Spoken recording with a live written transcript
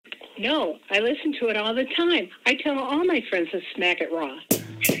No, I listen to it all the time. I tell all my friends to smack it raw.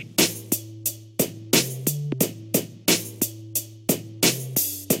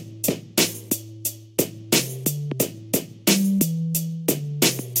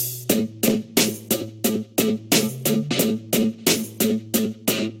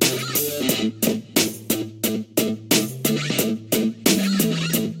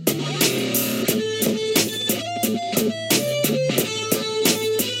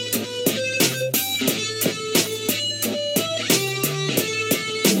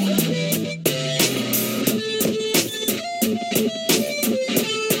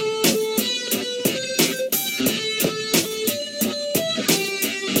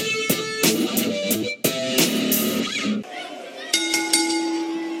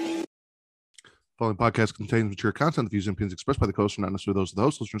 Following podcast contains mature content. The views and opinions expressed by the host are not necessarily those of the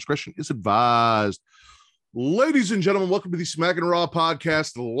host. Listener discretion is advised. Ladies and gentlemen, welcome to the Smack and Raw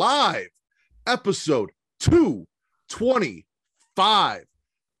podcast live, episode 225.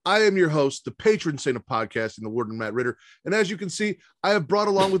 I am your host, the patron saint of podcasting, the Warden Matt Ritter. And as you can see, I have brought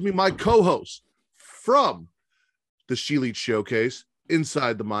along with me my co-host from the She Leads Showcase,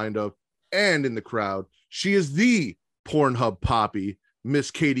 Inside the Mind of, and in the crowd. She is the Pornhub Poppy,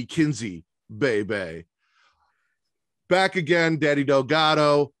 Miss Katie Kinsey. Baby. Back again, Daddy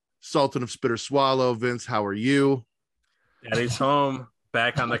Delgado, Sultan of Spitter Swallow. Vince, how are you? Daddy's home,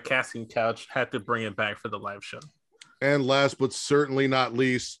 back on the casting couch. Had to bring it back for the live show. And last but certainly not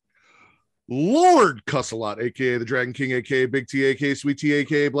least, Lord Cussalot, aka the Dragon King, aka Big T, aka Sweet T,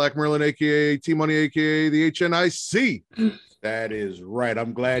 aka Black Merlin, aka T Money, aka the HNIC. That is right.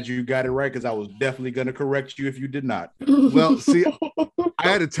 I'm glad you got it right because I was definitely going to correct you if you did not. Well, see, I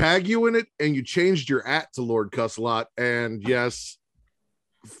had to tag you in it, and you changed your @ to Lord Cussalot. And yes,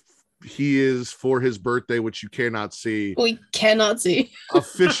 he is for his birthday, which you cannot see. We cannot see.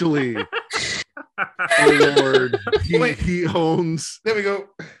 Officially, Lord, he owns. There we go.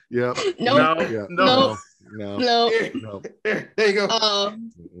 Yep. Nope. Yeah. No. No. There you go.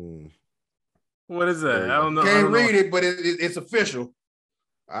 What is that? I don't know. Can't read it, but it's official.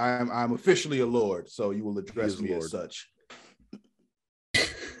 I'm officially a lord, so you will address me as such.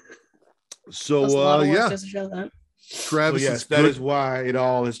 So yeah, Travis. So yes, that is why it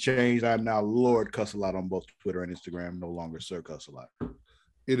all has changed. I'm now Lord Cussalot on both Twitter and Instagram, no longer Sir Cussalot.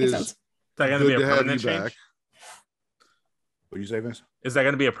 It is. Is that going to be a permanent change? What do you say, Vince? Is that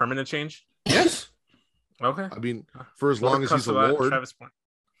going to be a permanent change? Yes. Okay. I mean, for as long as he's a lord.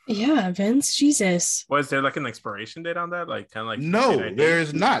 Yeah, Vince, Jesus. Was there like an expiration date on that? Like kind of like no, there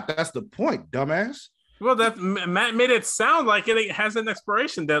is not. That's the point, dumbass. Well, that Matt made it sound like it has an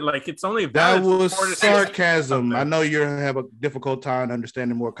expiration date. Like it's only that was sarcasm. I know you have a difficult time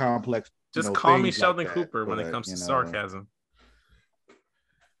understanding more complex. Just call me Sheldon Cooper when it comes to sarcasm.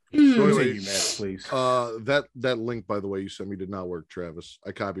 So anyway, Matt, please. That link, by the way, you sent me did not work, Travis.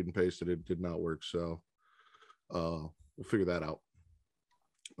 I copied and pasted it. Did not work. So we'll figure that out.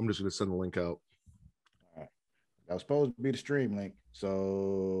 I'm just going to send the link out. All right. That was supposed to be the stream link.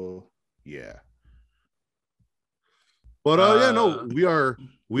 So yeah. But we are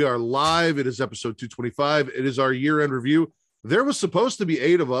live. It is episode 225. It is our year-end review. There was supposed to be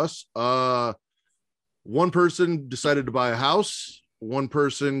 8 of us. One person decided to buy a house. One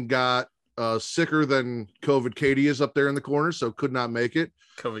person got sicker than COVID. Katie is up there in the corner, so could not make it.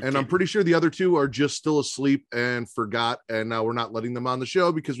 And I'm pretty sure the other 2 are just still asleep and forgot. And now we're not letting them on the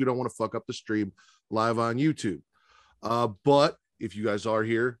show because we don't want to fuck up the stream live on YouTube. But if you guys are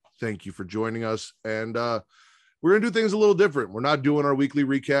here, thank you for joining us. And we're going to do things a little different. We're not doing our weekly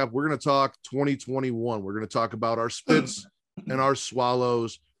recap. We're going to talk 2021. We're going to talk about our spits and our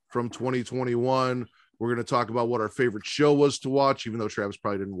swallows from 2021. We're going to talk about what our favorite show was to watch, even though Travis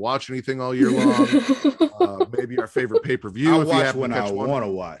probably didn't watch anything all year long. Maybe our favorite pay-per-view. I'll watch when I want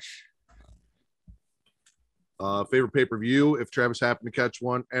to watch. Favorite pay-per-view if Travis happened to catch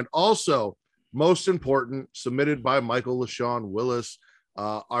one. And also, most important, submitted by Michael LaShawn Willis.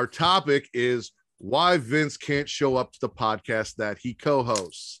 Our topic is why Vince can't show up to the podcast that he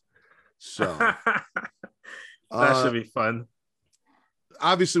co-hosts. So that should be fun.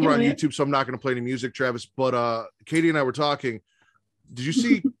 Obviously, we're on YouTube, so I'm not going to play any music, Travis. But Katie and I were talking. Did you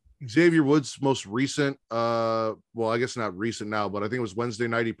see Xavier Woods' most recent? Well, I guess not recent now, but I think it was Wednesday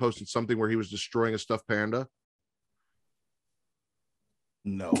night. He posted something where he was destroying a stuffed panda.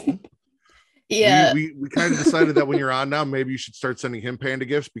 No. Yeah. We kind of decided that when you're on now, maybe you should start sending him panda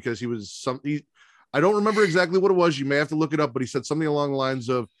gifts because he was I don't remember exactly what it was. You may have to look it up, but he said something along the lines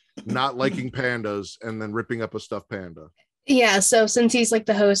of not liking pandas and then ripping up a stuffed panda. Yeah, so since he's like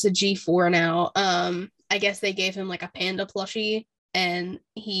the host of G4 now, I guess they gave him like a panda plushie and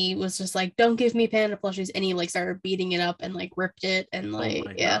he was just like, "Don't give me panda plushies," and he like started beating it up and like ripped it and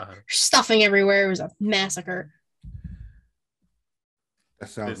like God. stuffing everywhere. It was a massacre. That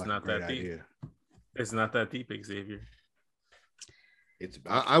sounds It's like not a great that deep. idea. It's not that deep, Xavier. It's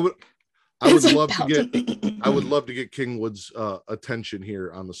I would It's love to about get to I would love to get Kingwood's attention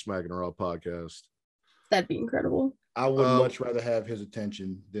here on the Smack and Raw podcast. That'd be incredible. I would much rather have his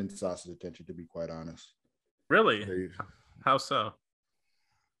attention than Sasha's attention, to be quite honest. Really? How so?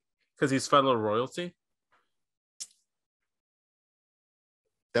 Because he's fellow royalty?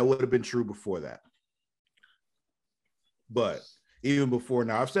 That would have been true before that. But even before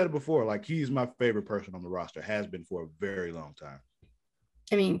now, I've said it before, like he's my favorite person on the roster, has been for a very long time.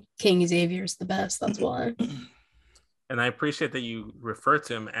 I mean, King Xavier's the best. That's why. And I appreciate that you refer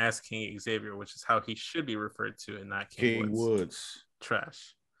to him as King Xavier, which is how he should be referred to and not King Woods.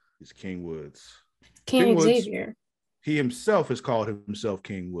 Trash. He's King Woods. King Woods, Xavier. he himself has called himself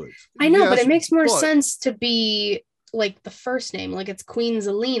King Woods. I know, but Yes, it makes more but- sense to be like the first name, like it's Queen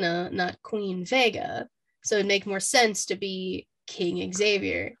Zelina, not Queen Vega. So it'd make more sense to be King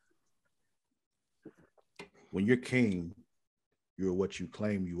Xavier. When you're king, you're what you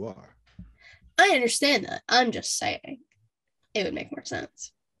claim you are. I understand that. I'm just saying it would make more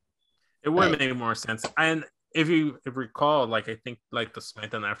sense. It would Right. make more sense. And if you recall, like I think like the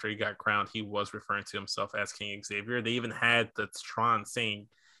SmackDown after he got crowned, he was referring to himself as King Xavier. They even had the Tron saying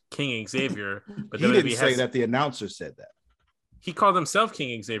King Xavier, but He didn't WWE say that. The announcer said that. He called himself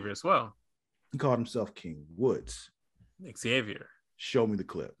King Xavier as well. He called himself King Woods. Xavier. Show me the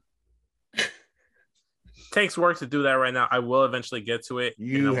clip. Takes work to do that right now. I will eventually get to it. and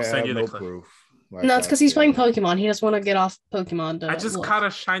I You will have send you no the clip. proof. No, it's because he's playing Pokemon. He doesn't want to get off Pokemon. I just look. caught a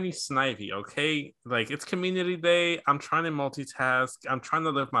shiny Snivy, okay? Like, it's community day. I'm trying to multitask. I'm trying to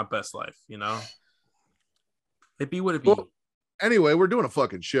live my best life, you know? It be what it be. Well, anyway, we're doing a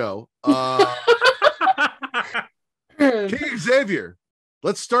fucking show. King Xavier,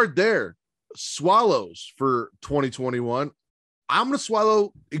 let's start there. Swallows for 2021. I'm going to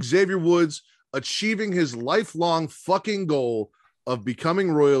swallow Xavier Woods achieving his lifelong fucking goal of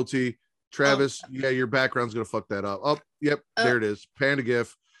becoming royalty. Travis, yeah, your background's going to fuck that up. Oh, yep, there it is. Panda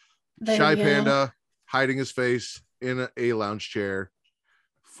GIF. There Shy we go. Panda hiding his face in a lounge chair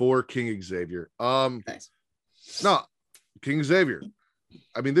for King Xavier. Nice. No, King Xavier.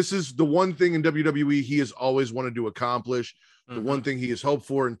 I mean, this is the one thing in WWE he has always wanted to accomplish, the one thing he has hoped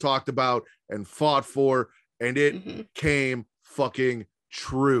for and talked about and fought for, and it came fucking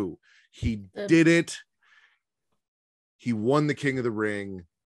true. He did it. He won the King of the Ring.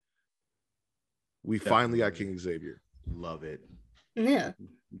 We finally got King Xavier. Love it. Yeah.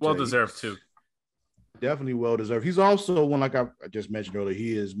 Well deserved too. Definitely well deserved. He's also one, like I just mentioned earlier,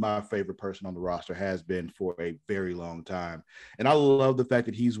 he is my favorite person on the roster, has been for a very long time. And I love the fact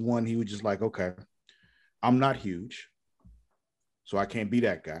that he's one, he was just like, okay, I'm not huge, so I can't be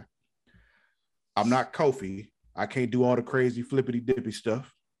that guy. I'm not Kofi. I can't do all the crazy flippity dippy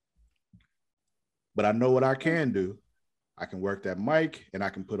stuff. But I know what I can do. I can work that mic and I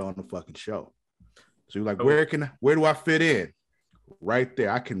can put on the fucking show. So you're like, where do I fit in? Right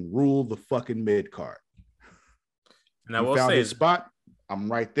there. I can rule the fucking mid card. And I will say his spot.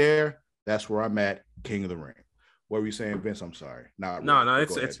 I'm right there. That's where I'm at. King of the Ring. What were you saying, Vince? I'm sorry. No, really.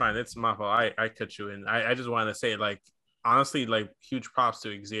 it's fine. It's my fault. I cut you in. I just wanted to say, like, honestly, like, huge props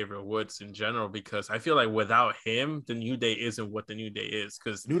to Xavier Woods in general, because I feel like without him, the New Day isn't what the New Day is.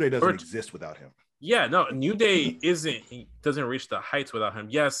 Because New Day doesn't exist without him. Yeah, no, New Day doesn't reach the heights without him.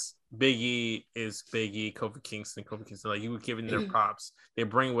 Yes, Big E is Big E, Kofi Kingston, like, you were giving their props. They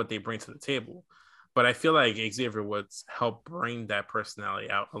bring what they bring to the table. But I feel like Xavier Woods helped bring that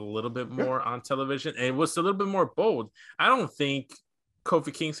personality out a little bit more on television, and it was a little bit more bold. I don't think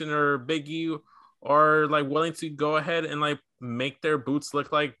Kofi Kingston or Big E are like willing to go ahead and like make their boots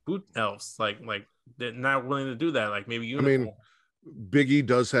look like boot elves. Like they're not willing to do that. Like maybe unicorn. I mean, Biggie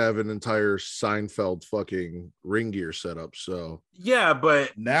does have an entire Seinfeld fucking ring gear setup, so yeah,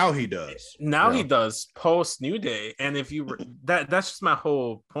 but now he does. He does post New Day, and if you that's just my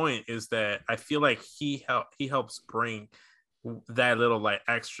whole point, is that I feel like he helps bring that little like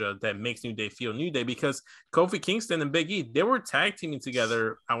extra that makes New Day feel New Day, because Kofi Kingston and Big E, they were tag teaming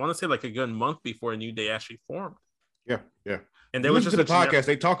together. I want to say like a good month before New Day actually formed. Yeah. And they were just to the podcast.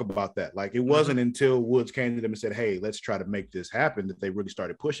 They talk about that. Like, it wasn't until Woods came to them and said, "Hey, let's try to make this happen," that they really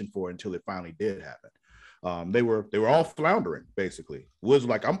started pushing for it, until it finally did happen. They were all floundering basically. Woods was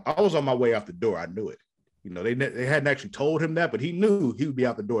like, I was on my way out the door. I knew it. You know, they hadn't actually told him that, but he knew he would be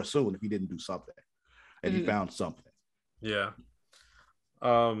out the door soon if he didn't do something, and he found something. Yeah.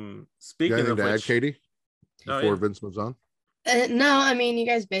 Speaking of which, Katie, before Vince moves on. No, I mean, you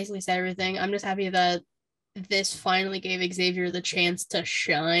guys basically said everything. I'm just happy that this finally gave Xavier the chance to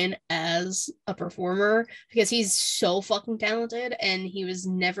shine as a performer because he's so fucking talented and he was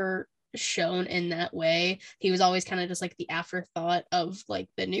never shown in that way. He was always kind of just like the afterthought of like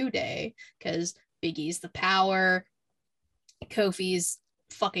the New Day because Big E's the power, Kofi's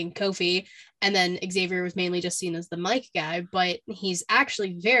fucking Kofi, and then Xavier was mainly just seen as the mic guy, but he's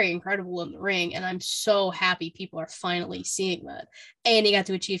actually very incredible in the ring, and I'm so happy people are finally seeing that. And he got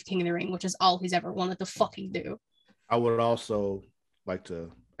to achieve King of the Ring, which is all he's ever wanted to fucking do. I would also like to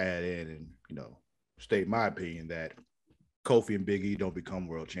add in and, state my opinion that Kofi and Big E don't become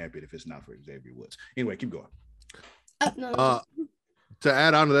world champion if it's not for Xavier Woods. Anyway, keep going. No. To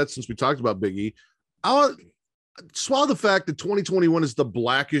add on to that, since we talked about Big E, I'll swallow the fact that 2021 is the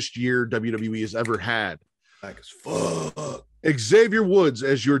blackest year WWE has ever had. Black as fuck. Xavier Woods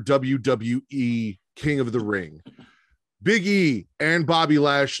as your WWE King of the Ring. Big E and Bobby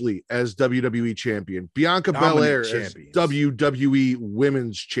Lashley as WWE champion. Bianca Belair as WWE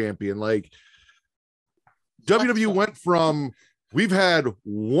Women's Champion. Like, WWE went from, we've had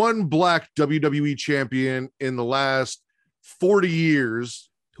one black WWE champion in the last 40 years,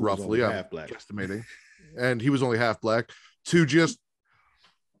 roughly, I'm estimating, and he was only half black, to just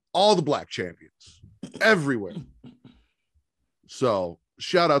all the black champions everywhere. So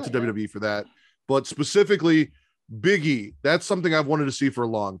shout out to WWE for that. But specifically, Big E, that's something I've wanted to see for a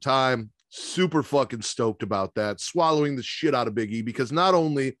long time. Super fucking stoked about that. Swallowing the shit out of Big E, because not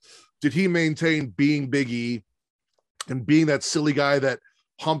only did he maintain being Big E and being that silly guy that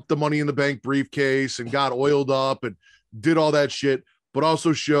humped the Money in the Bank briefcase and got oiled up and did all that shit, but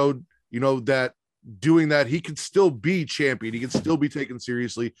also showed, that doing that, he could still be champion. He can still be taken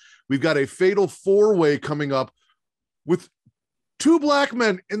seriously. We've got a fatal 4-way coming up with 2 black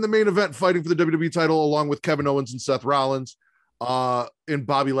men in the main event fighting for the WWE title, along with Kevin Owens and Seth Rollins, and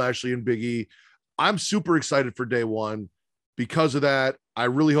Bobby Lashley and Big E. I'm super excited for day one because of that. I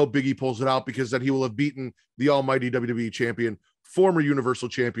really hope Big E pulls it out, because then he will have beaten the almighty WWE champion, former Universal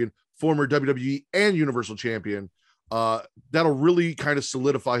champion, former WWE and Universal champion. That'll really kind of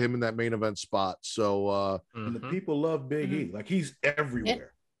solidify him in that main event spot. So and the people love Big E. Like, he's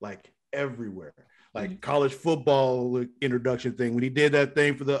everywhere. Like, everywhere. Like, college football introduction thing when he did that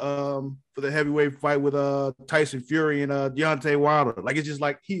thing for the heavyweight fight with Tyson Fury and Deontay Wilder. Like, it's just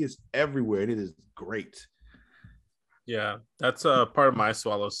like he is everywhere, and it is great. Yeah, that's part of my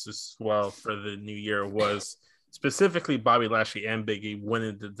swallows as well for the new year, was specifically Bobby Lashley and Big E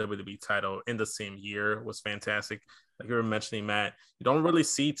winning the WWE title in the same year was fantastic. Like you were mentioning, Matt, you don't really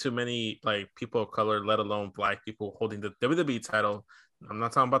see too many like people of color, let alone black people, holding the WWE title. I'm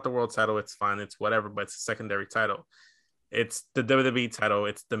not talking about the world title. It's fine. It's whatever, but it's a secondary title. It's the WWE title.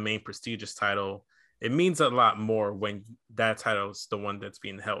 It's the main prestigious title. It means a lot more when that title is the one that's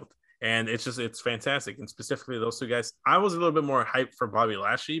being held. And it's fantastic. And specifically those two guys, I was a little bit more hyped for Bobby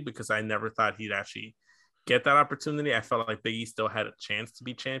Lashley because I never thought he'd actually get that opportunity. I felt like Big E still had a chance to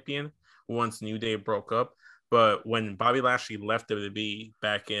be champion once New Day broke up. But when Bobby Lashley left WWE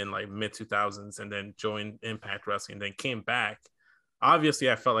back in like mid 2000s and then joined Impact Wrestling and then came back, obviously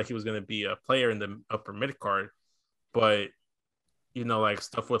I felt like he was going to be a player in the upper mid card. But, like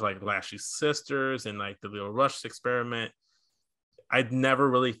stuff with like Lashley's sisters and like the Leo Rush experiment, I'd never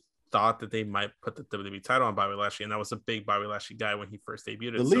really thought that they might put the WWE title on Bobby Lashley, and I was a big Bobby Lashley guy when he first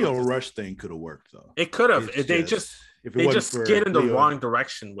debuted. The Leo Rush thing could have worked though. It could have. They just get in the wrong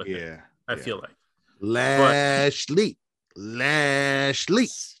direction with it. I feel like Lashley. Yeah.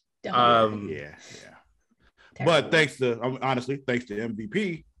 But thanks to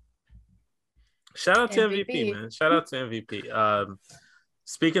MVP. Shout out to MVP, man. Shout out to MVP.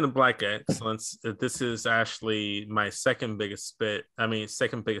 Speaking of black excellence, this is actually my second biggest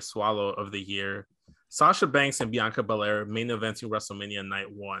swallow of the year. Sasha Banks and Bianca Belair main eventing WrestleMania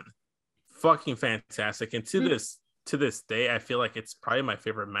Night 1. Fucking fantastic. And to this day, I feel like it's probably my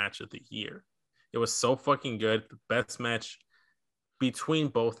favorite match of the year. It was so fucking good. The best match between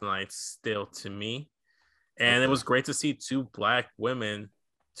both nights still to me. And it was great to see 2 black women,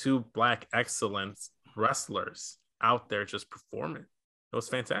 2 black excellence wrestlers out there just performing. It was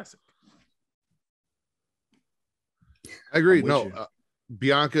fantastic. I agree.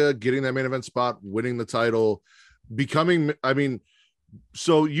 Bianca getting that main event spot, winning the title, becoming,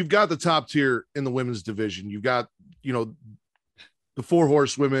 so you've got the top tier in the women's division. You've got, the 4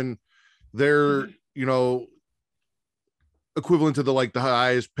 horsewomen. They're, equivalent to the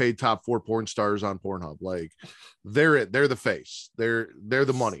highest paid top 4 porn stars on Pornhub. Like, they're the face. They're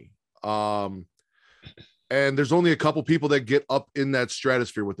the money. And there's only a couple people that get up in that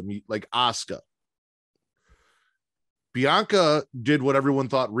stratosphere with them, like Asuka. Bianca did what everyone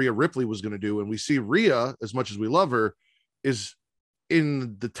thought Rhea Ripley was going to do. And we see Rhea, as much as we love her, is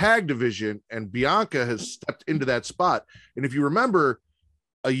in the tag division, and Bianca has stepped into that spot. And if you remember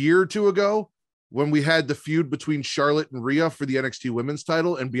a year or two ago, when we had the feud between Charlotte and Rhea for the NXT women's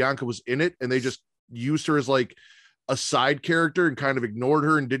title, and Bianca was in it, and they just used her as like a side character and kind of ignored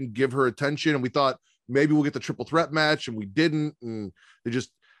her and didn't give her attention. And we thought maybe we'll get the triple threat match, and we didn't. And they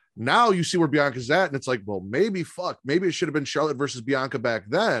just, now you see where Bianca's at, and it's like, well, maybe it should have been Charlotte versus Bianca back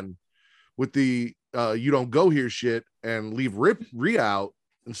then with the you don't go here shit, and leave Rhea out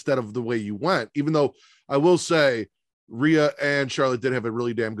instead of the way you went. Even though I will say Rhea and Charlotte did have a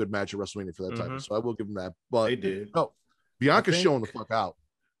really damn good match at WrestleMania for that title, so I will give them that. But they did. No, Bianca's showing the fuck out.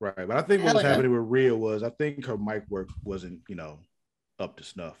 Right, but I think what was happening with Rhea was, I think her mic work wasn't, up to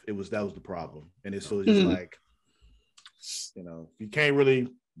snuff. That was the problem, and it's so just like, you can't really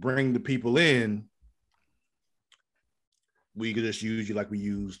bring the people in. We could just use you like we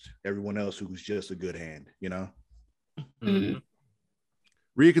used everyone else who was just a good hand, Mm-hmm.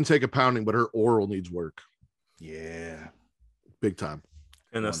 Rhea can take a pounding, but her oral needs work. Yeah, big time.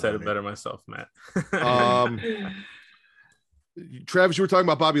 And I said it better myself, Matt. Travis, you were talking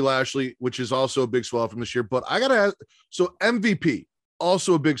about Bobby Lashley, which is also a big swallow from this year. But I gotta ask, so MVP,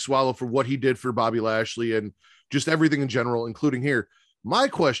 also a big swallow for what he did for Bobby Lashley and just everything in general, including here. My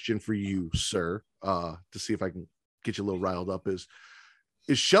question for you, sir, to see if I can get you a little riled up, is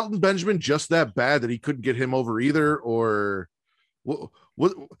Shelton Benjamin just that bad that he couldn't get him over either? Or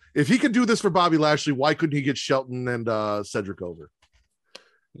what if he could do this for Bobby Lashley, why couldn't he get Shelton and Cedric over?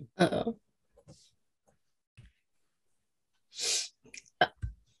 Uh-oh.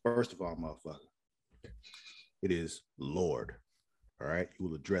 First of all, motherfucker, it is Lord. All right, you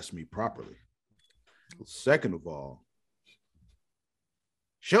will address me properly. Second of all,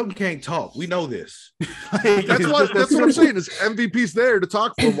 Shelton can't talk. We know this. That's what I'm saying. Is MVP's there to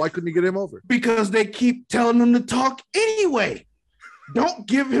talk for him? Why couldn't you get him over? Because they keep telling him to talk anyway. Don't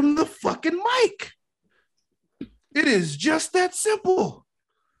give him the fucking mic. It is just that simple.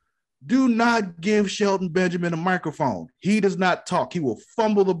 Do not give Shelton Benjamin a microphone. He does not talk. He will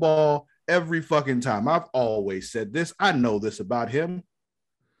fumble the ball every fucking time. I've always said this. I know this about him.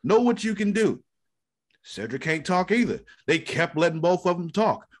 Know what you can do. Cedric can't talk either. They kept letting both of them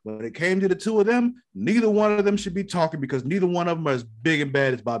talk. When it came to the two of them, neither one of them should be talking because neither one of them are as big and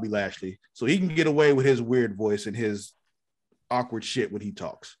bad as Bobby Lashley. So he can get away with his weird voice and his awkward shit when he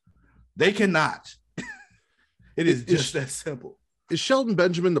talks. They cannot. It is just that simple. Is Shelton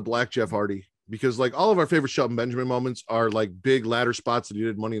Benjamin the Black Jeff Hardy? Because like all of our favorite Shelton Benjamin moments are like big ladder spots that he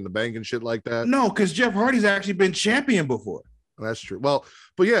did Money in the Bank and shit like that. No, because Jeff Hardy's actually been champion before. That's true. Well,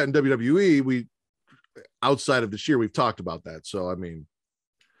 but yeah, in WWE, we outside of this year, we've talked about that. So I mean,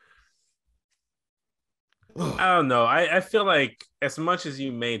 I don't know. I feel like as much as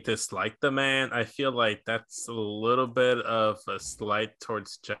you may dislike the man, I feel like that's a little bit of a slight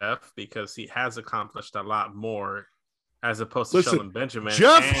towards Jeff because he has accomplished a lot more as opposed to Shelton Benjamin.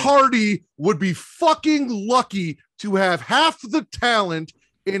 Jeff Hardy would be fucking lucky to have half the talent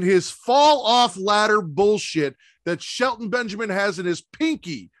in his fall off ladder bullshit that Shelton Benjamin has in his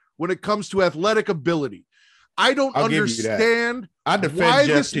pinky when it comes to athletic ability. I don't understand. I defend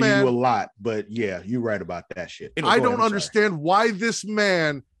Jeff to you a lot, but yeah, you're right about that shit. I don't understand why this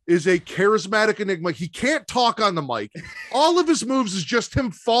man is a charismatic enigma. He can't talk on the mic. All of his moves is just him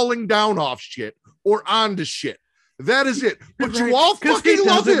falling down off shit or onto shit. That is it. But you all fucking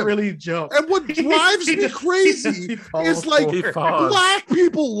love him. Really jump. And what drives me crazy is like black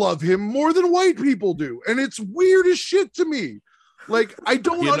people love him more than white people do. And it's weird as shit to me. Like, I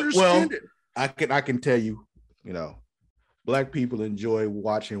don't understand it. I can tell you, black people enjoy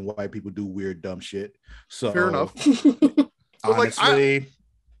watching white people do weird, dumb shit. So fair enough. Honestly,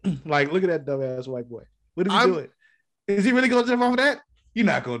 like, look at that dumbass white boy. What is he doing? Is he really gonna jump off of that? You're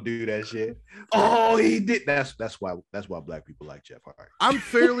not gonna do that shit. Oh, he did. That's why black people like Jeff Hardy. I'm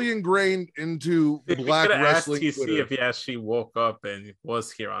fairly ingrained into black wrestling. Asked TC if he actually woke up and was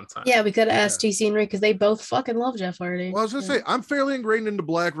here on time. Yeah, we could have asked TC and Ray because they both fucking love Jeff Hardy. Well, I was gonna say I'm fairly ingrained into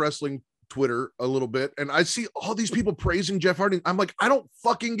black wrestling Twitter a little bit, and I see all these people praising Jeff Hardy. I'm like, I don't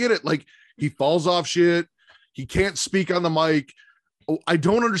fucking get it. Like, he falls off shit. He can't speak on the mic. I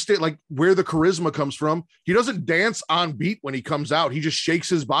don't understand like where the charisma comes from. He doesn't dance on beat when he comes out. He just shakes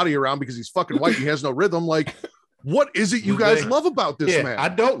his body around because he's fucking white. He has no rhythm. Like, what is it you guys love about this man? I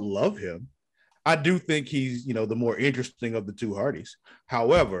don't love him. I do think he's, the more interesting of the two Hardys.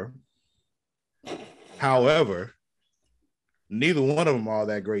 However, neither one of them are all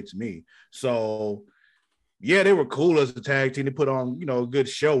that great to me. So yeah, they were cool as a tag team. They put on, a good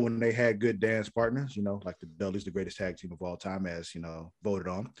show when they had good dance partners, like the Dudleys, the greatest tag team of all time, as voted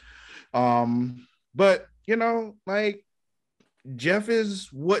on. But like Jeff is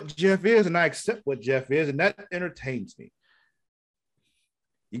what Jeff is, and I accept what Jeff is, and that entertains me.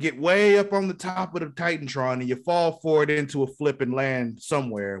 You get way up on the top of the Titantron and you fall forward into a flip and land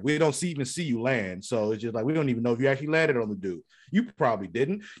somewhere. We don't even see you land. So it's just like, we don't even know if you actually landed on the dude. You probably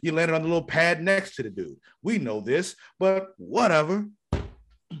didn't. You landed on the little pad next to the dude. We know this, but whatever. So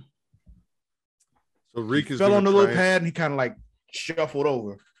Reek fell on the little pad and he kind of like shuffled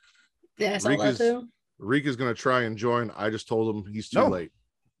over. Yeah, I saw that too. Reek is going to try and join. I just told him he's too late.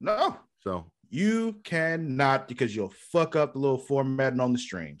 No. So you cannot, because you'll fuck up the little formatting on the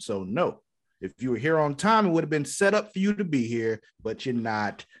stream. So no, if you were here on time, it would have been set up for you to be here, but you're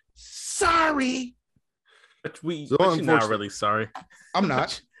not. Sorry. But you're not really sorry. I'm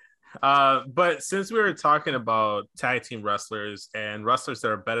not. But since we were talking about tag team wrestlers and wrestlers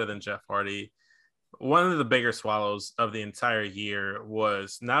that are better than Jeff Hardy, one of the bigger swallows of the entire year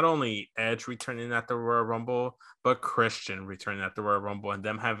was not only Edge returning at the Royal Rumble, but Christian returning at the Royal Rumble and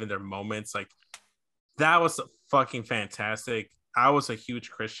them having their moments. Like, that was fucking fantastic. I was a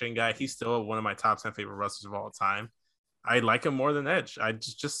huge Christian guy. He's still one of my top 10 favorite wrestlers of all time. I like him more than Edge. I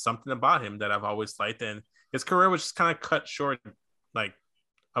just something about him that I've always liked. And his career was just kind of cut short, like,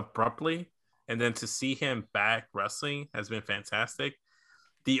 abruptly. And then to see him back wrestling has been fantastic.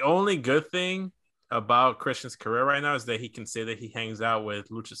 The only good thing about Christian's career right now is that he can say that he hangs out with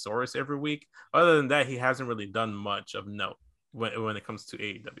Luchasaurus every week. Other than that, he hasn't really done much of note when it comes to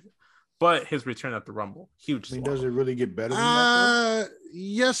AEW. But his return at the Rumble, huge. Does it really get better than that?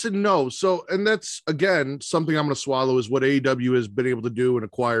 Yes and no. So, and that's, again, something I'm going to swallow is what AEW has been able to do and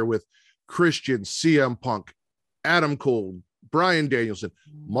acquire with Christian, CM Punk, Adam Cole, Bryan Danielson,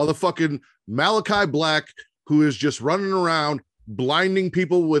 motherfucking Malachi Black, who is just running around blinding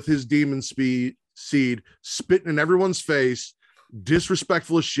people with his demon seed, spitting in everyone's face,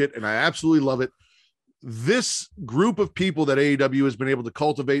 disrespectful as shit, and I absolutely love it. This group of people that AEW has been able to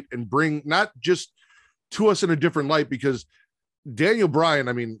cultivate and bring not just to us in a different light, because Daniel Bryan,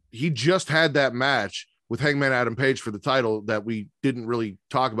 I mean, he just had that match with Hangman Adam Page for the title that we didn't really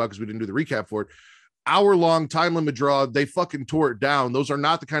talk about because we didn't do the recap for it. Hour-long time limit draw, they fucking tore it down. Those are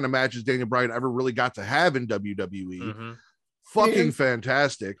not the kind of matches Daniel Bryan ever really got to have in WWE. Mm-hmm. Fucking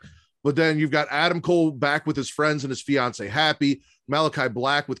fantastic. But then you've got Adam Cole back with his friends and his fiance Happy, Malachi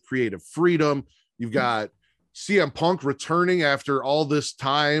Black with Creative Freedom. You've got CM Punk returning after all this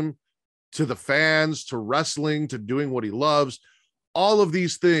time to the fans, to wrestling, to doing what he loves. All of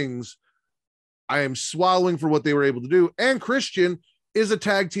these things I am swallowing for what they were able to do. And Christian is a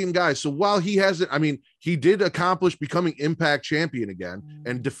tag team guy. So while he hasn't, I mean, he did accomplish becoming Impact champion again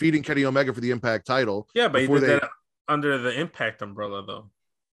and defeating Kenny Omega for the Impact title. Yeah, but he did that under the Impact umbrella, though.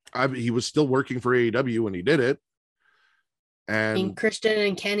 He was still working for AEW when he did it. And Christian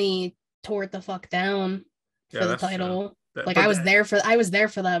and Kenny tore it the fuck down for the title. I was there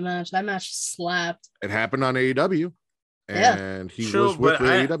for that match. That match slapped. It happened on AEW. And he was with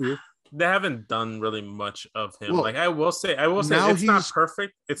AEW. They haven't done really much of him. Well, I will say it's not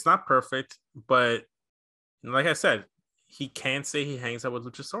perfect. It's not perfect, but like I said, he can say he hangs out with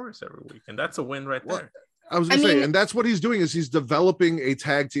Luchasaurus every week, and that's a win right there. I was gonna say, and that's what he's doing is he's developing a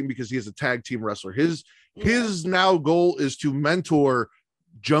tag team because he is a tag team wrestler. His now goal is to mentor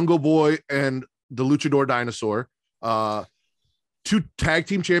Jungle Boy and the Luchador Dinosaur to tag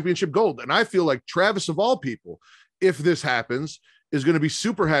team championship gold. And I feel like Travis, of all people, if this happens, is going to be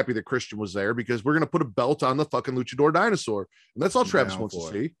super happy that Christian was there because we're going to put a belt on the fucking Luchador Dinosaur. And that's all Travis wants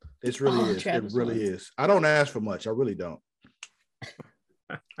to see. It really is. Travis it really is. I don't ask for much. I really don't.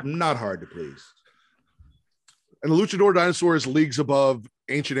 I'm not hard to please. And the Luchador Dinosaur is leagues above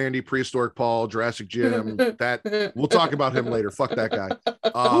Ancient Andy, Prehistoric Paul, Jurassic Jim. That we'll talk about him later. Fuck that guy.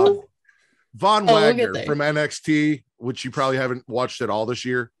 Von Wagner from NXT, which you probably haven't watched at all this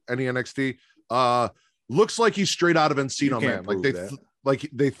year. Any NXT looks like he's straight out of Encino Man. Like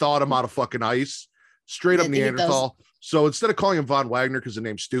they thawed him out of fucking ice, straight up Neanderthal. So instead of calling him Von Wagner because the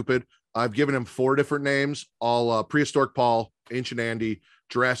name's stupid, I've given him 4 different names: all Prehistoric Paul, Ancient Andy,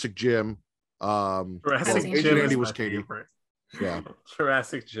 Jurassic Jim. Ancient Andy was Katie. Yeah,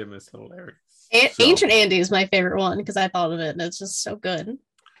 Jurassic Jim is hilarious. Ancient Andy is my favorite one because I thought of it and it's just so good.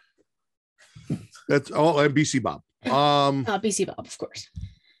 That's all. And BC Bob. BC Bob, of course.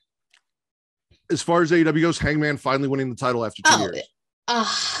 As far as AEW goes, Hangman finally winning the title after 2 years.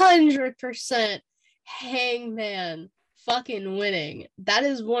 100% Hangman fucking winning. That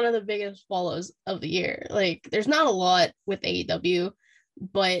is one of the biggest swallows of the year. Like, there's not a lot with AEW,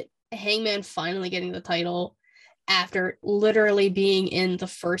 but Hangman finally getting the title after literally being in the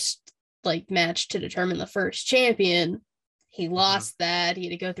first like match to determine the first champion. He lost that. He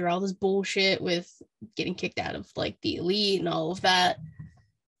had to go through all this bullshit with getting kicked out of like the Elite and all of that.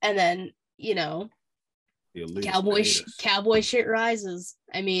 And then, you know, cowboy shit rises.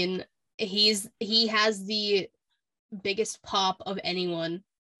 I mean, he has the biggest pop of anyone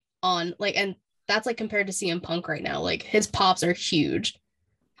on like, and that's like compared to CM Punk right now. Like his pops are huge.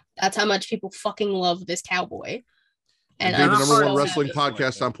 That's how much people fucking love this cowboy. And being the number one wrestling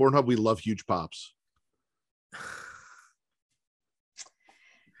podcast on Pornhub, we love huge pops.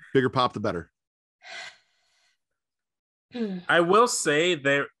 Bigger pop, the better. I will say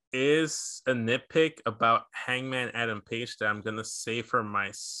there is a nitpick about Hangman Adam Page that I'm gonna say for my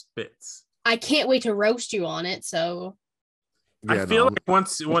spits. I can't wait to roast you on it. So I feel like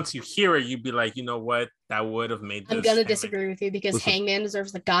once you hear it, you'd be like, you know what, that would have made this. I'm gonna disagree with you because Hangman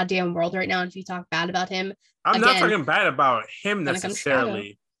deserves the goddamn world right now. And if you talk bad about him, I'm not talking bad about him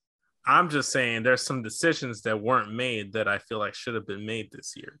necessarily. I'm just saying there's some decisions that weren't made that I feel like should have been made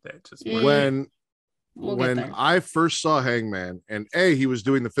this year. That just when I first saw Hangman, and he was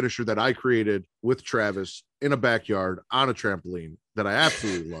doing the finisher that I created with Travis in a backyard on a trampoline that I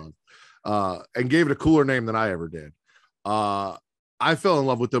absolutely love, and gave it a cooler name than I ever did. I fell in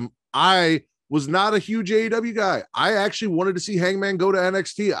love with him. I was not a huge AEW guy. I actually wanted to see Hangman go to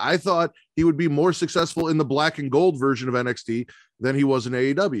NXT. I thought he would be more successful in the black and gold version of NXT than he was in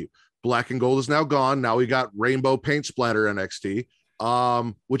AEW. Black and gold is now gone. Now we got rainbow paint splatter NXT,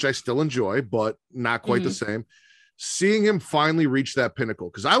 which I still enjoy, but not quite the same. Seeing him finally reach that pinnacle,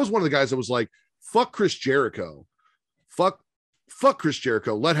 because I was one of the guys that was like, fuck Chris Jericho. Fuck Chris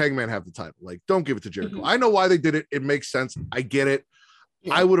Jericho. Let Hangman have the title. Like, don't give it to Jericho. I know why they did it. It makes sense. I get it.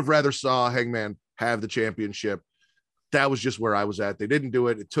 Yeah. I would have rather saw Hangman have the championship. That was just where I was at. They didn't do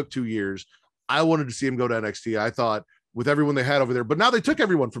it. It took 2 years. I wanted to see him go to NXT. I thought with everyone they had over there, but now they took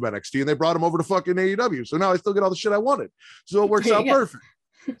everyone from NXT and they brought him over to fucking AEW. So now I still get all the shit I wanted. So it works out perfect.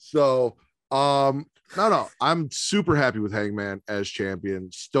 So, no, I'm super happy with Hangman as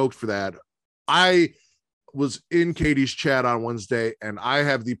champion. Stoked for that. I was in Katie's chat on Wednesday and I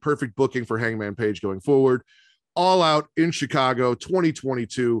have the perfect booking for Hangman Page going forward. All Out in Chicago,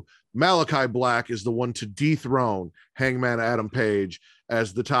 2022. Malachi Black is the one to dethrone Hangman Adam Page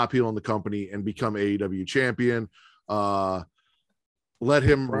as the top heel in the company and become AEW champion. Let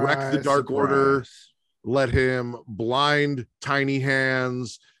him wreck the Dark Order. Let him blind Tiny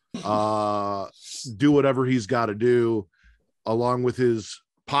Hands. Do whatever he's got to do, along with his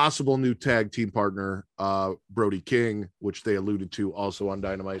possible new tag team partner, Brody King, which they alluded to also on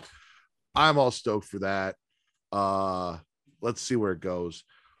Dynamite. I'm all stoked for that. Let's see where it goes.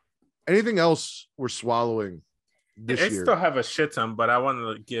 Anything else we're swallowing this year? I still have a shit ton, but I want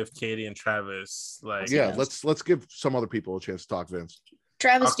to give Katie and Travis let's give some other people a chance to talk, Vince.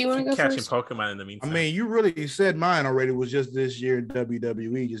 Travis, do you want to go catching first? Pokemon in the meantime? I mean, you really said mine already. Was just this year in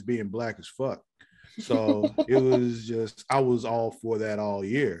WWE just being black as fuck. So it was just, I was all for that all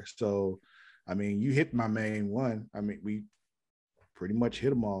year. So I mean, you hit my main one. I mean, we pretty much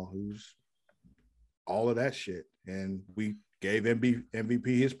hit them all. It was all of that shit, and we gave MVP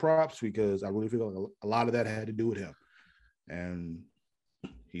his props because I really feel like a lot of that had to do with him, and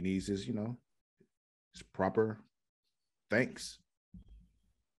he needs his, his proper thanks.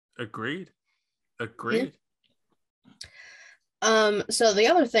 Agreed. Yeah. So the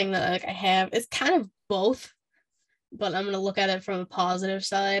other thing that I have is kind of both, but I'm going to look at it from a positive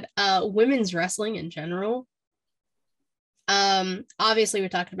side. Women's wrestling in general. Obviously we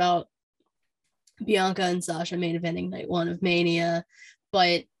talked about Bianca and Sasha main eventing night 1 of Mania,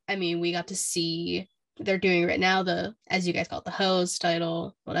 but I mean, we got to see they're doing right now the, as you guys call it, the hose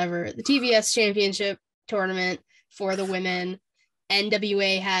title, whatever, the TBS championship tournament for the women.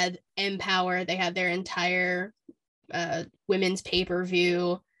 NWA had Empower. They had their entire women's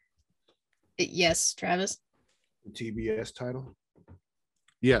pay-per-view. Yes, Travis? The TBS title?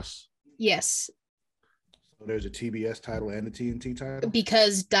 Yes. So there's a TBS title and a TNT title?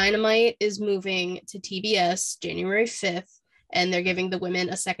 Because Dynamite is moving to TBS January 5th, and they're giving the women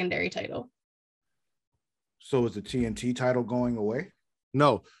a secondary title. So is the TNT title going away?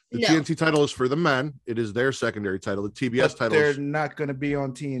 No, the TNT title is for the men. It is their secondary title. The TBS title. They're not going to be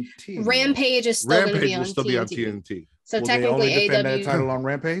on TNT. Rampage is still going to be on TNT. So will technically, they only defend that title on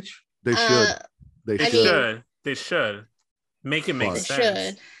Rampage? They should. They should. Make it make sense.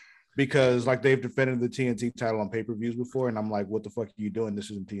 Should. Because like they've defended the TNT title on pay-per-views before, and I'm like, what the fuck are you doing? This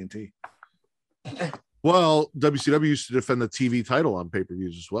isn't TNT. Well, WCW used to defend the TV title on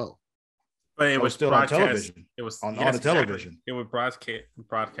pay-per-views as well. But it was still on television. It was on the television. It would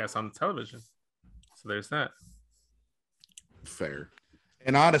broadcast on the television. So there's that. Fair.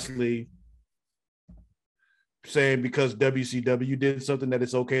 And honestly, saying because WCW did something that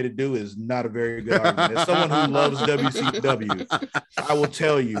it's okay to do is not a very good argument. As someone who loves WCW, I will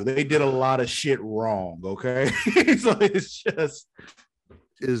tell you they did a lot of shit wrong. Okay, so it's just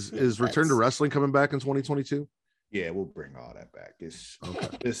is Return to Wrestling coming back in 2022? Yeah, we'll bring all that back.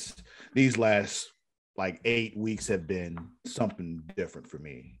 These last like 8 weeks have been something different for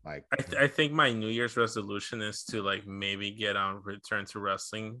me. Like I think my New Year's resolution is to like maybe get on Return to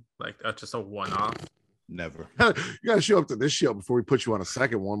Wrestling, like just a one-off. Never. You gotta show up to this show before we put you on a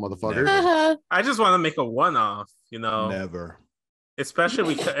second one, motherfucker. I just want to make a one-off, you know. Never.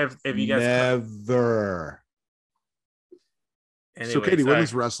 Especially if you guys never. So Katie,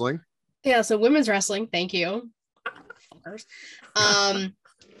 women's wrestling. Yeah, so women's wrestling. Thank you.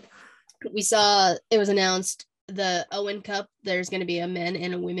 We saw it was announced the Owen Cup. There's going to be a men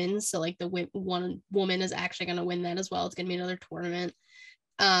and a women's. So like the one woman is actually going to win that as well. It's going to be another tournament.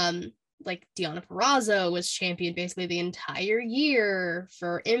 Like Deonna Purrazzo was champion basically the entire year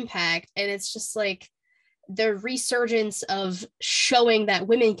for Impact, and it's just like the resurgence of showing that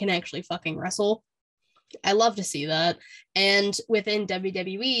women can actually fucking wrestle. I love to see that. And within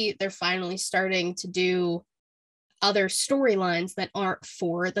WWE, they're finally starting to do other storylines that aren't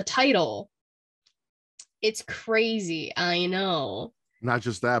for the title. It's crazy, I know. Not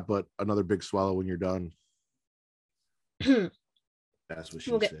just that, but another big swallow when you're done. That's what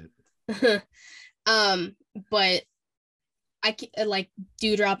she said. But I like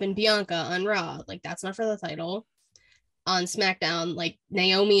Doudrop and Bianca on Raw, like that's not for the title. On SmackDown, like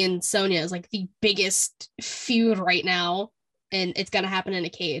Naomi and Sonya is like the biggest feud right now, and it's gonna happen in a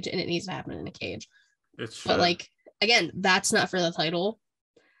cage, and it needs to happen in a cage. But like again, that's not for the title.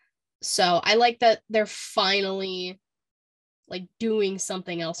 So I like that they're finally like doing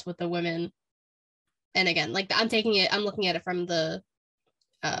something else with the women. And again, like I'm looking at it from the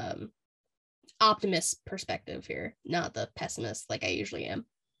optimist perspective here, not the pessimist like I usually am.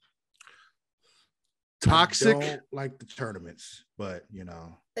 Toxic. I don't like the tournaments, but you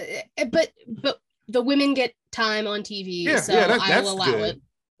know. But the women get time on TV, so I will allow it.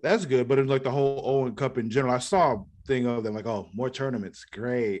 That's good, but it's like the whole Owen Cup in general. I saw a thing of them like, oh, more tournaments,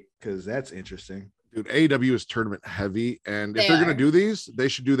 great, because that's interesting. Dude, AEW is tournament heavy, and if they're gonna do these, they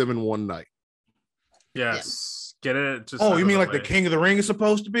should do them in one night. Yes, get it. Just you mean like the King of the Ring is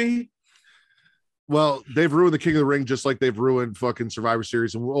supposed to be? Well, they've ruined the King of the Ring just like they've ruined fucking Survivor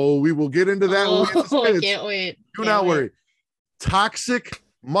Series. And we will get into that. I can't wait. Do not worry. Toxic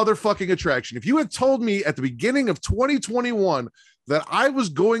motherfucking attraction. If you had told me at the beginning of 2021 that I was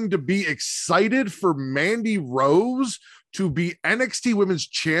going to be excited for Mandy Rose to be NXT Women's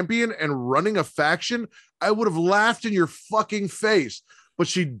Champion and running a faction, I would have laughed in your fucking face. But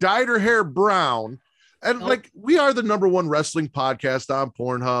she dyed her hair brown. And like, we are the #1 wrestling podcast on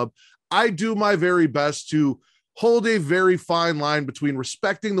Pornhub. I do my very best to hold a very fine line between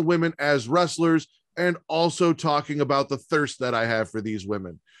respecting the women as wrestlers and also talking about the thirst that I have for these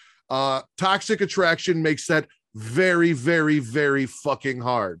women. Toxic attraction makes that very, very, very fucking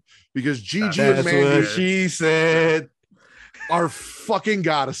hard because Gigi and Mandy, what she said, are fucking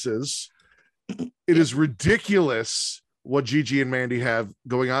goddesses. It is ridiculous what Gigi and Mandy have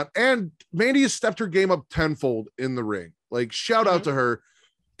going on. And Mandy has stepped her game up tenfold in the ring. Like, shout out to her.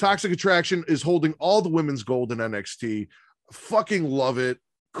 Toxic Attraction is holding all the women's gold in NXT. Fucking love it.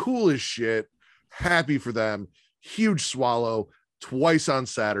 Cool as shit. Happy for them. Huge swallow twice on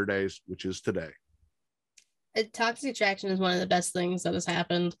Saturdays, which is today. Toxic Attraction is one of the best things that has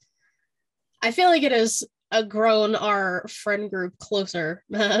happened. I feel like it has grown our friend group closer.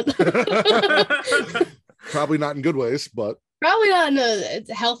 Probably not in good ways, but probably not in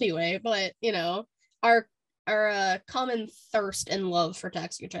a healthy way, but you know, our common thirst and love for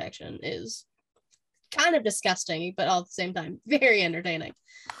Toxic Attraction is kind of disgusting, but all at the same time, very entertaining.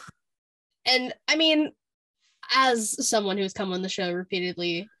 And I mean, as someone who's come on the show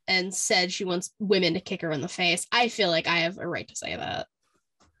repeatedly and said she wants women to kick her in the face, I feel like I have a right to say that.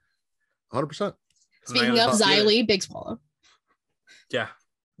 100%. Speaking of Xylee, big swallow. Yeah.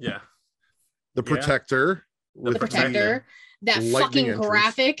 The Protector. The Protector. That fucking entrance.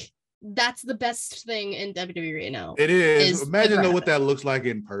 graphic. That's the best thing in WWE right now. It is. Imagine though what that looks like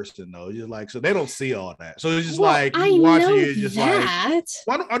in person though. Just like, so they don't see all that. So it's just like you watching it, just that.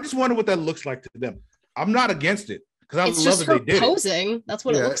 like I just wonder what that looks like to them. I'm not against it because I love that they did posing. It. That's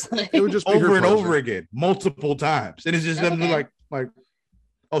what it looks like. It would just be over and over again, multiple times, and it's just them okay. like,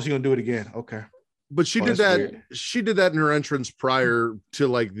 oh, she's gonna do it again. Okay. But she Oh, did that's that. weird. She did that in her entrance prior to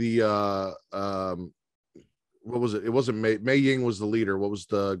like the what was it? It wasn't Mei Ying was the leader. What was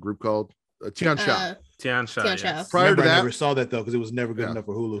the group called? Tian Sha. Tian Sha. Tian Sha. Yes. Prior Remember, to I that- never saw that though because it was never good Yeah. enough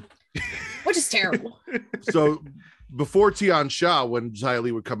for Hulu. Which is terrible. So before Tian Sha, when Xia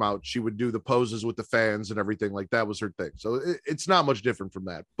Li would come out, she would do the poses with the fans and everything. Like that was her thing. So it's not much different from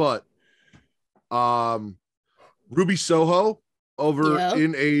that. But Ruby Soho over Yeah.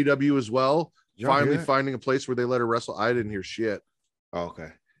 in AEW as well. Did y'all hear Finally that? finding a place where they let her wrestle. I didn't hear shit. Oh, okay.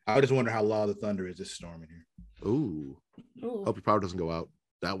 I just wonder how Law of the Thunder is this storm in here. Ooh. Ooh. Hope your power doesn't go out.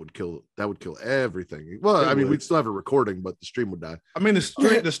 That would kill everything. Well, It I mean, would. we'd still have a recording, but the stream would die. I mean,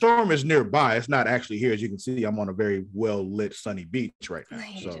 the storm is nearby. It's not actually here. As you can see, I'm on a very well lit, sunny beach right now. I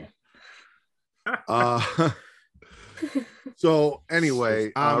hate So you. So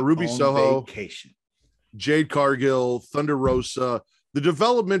anyway, I'm Ruby on Soho, vacation. Jade Cargill, Thunder Rosa, the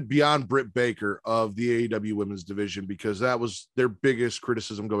development beyond Britt Baker of the AEW women's division, because that was their biggest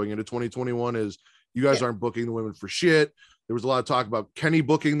criticism going into 2021 is you guys aren't booking the women for shit. There was a lot of talk about Kenny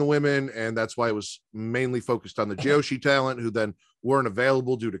booking the women, and that's why it was mainly focused on the Joshi talent who then weren't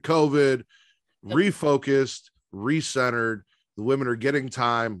available due to COVID. Refocused, recentered. The women are getting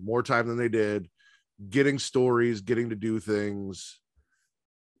time, more time than they did, getting stories, getting to do things.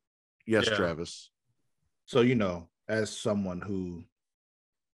 Yes, Yeah. Travis. So, you know, as someone who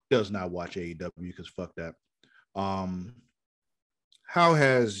does not watch AEW because fuck that, how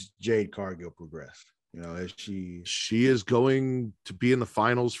has Jade Cargill progressed? You know, has she? She is going to be in the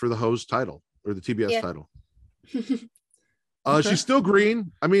finals for the Hose title or the TBS Yeah. title. She's still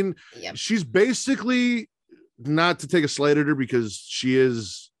green. I mean, Yep. she's basically, not to take a slight at her, because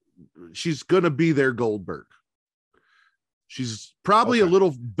she's going to be their Goldberg. She's probably a Okay.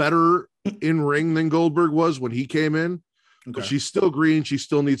 little better in ring than Goldberg was when he came in, but Okay. she's still green. She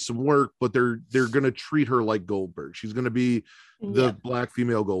still needs some work, but they're going to treat her like Goldberg. She's going to be the Yep. black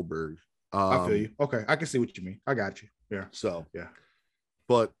female Goldberg. I feel you. Okay, I can see what you mean. I got you. Yeah. So, Yeah.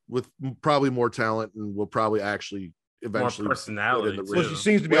 but with probably more talent, and will probably actually eventually More personality, put in the Well, ring. she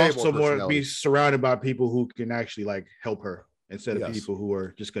seems to be Way also more personality. be surrounded by people who can actually like help her instead of Yes. people who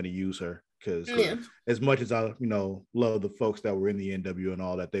are just going to use her. Because Yeah. as much as I, love the folks that were in the NW and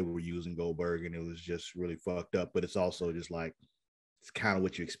all that, they were using Goldberg, and it was just really fucked up. But it's also just like it's kind of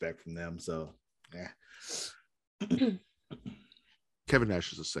what you expect from them. So, yeah. Kevin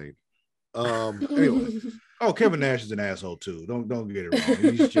Nash is a saint. Anyway, Oh, Kevin Nash is an asshole too. Don't get it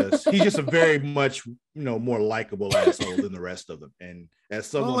wrong. He's just a very much more likable asshole than the rest of them. And as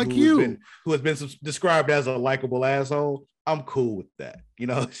someone like who has been described as a likable asshole, I'm cool with that.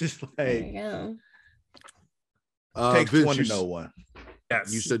 It's just There like you go. takes Vince, one to you, know one.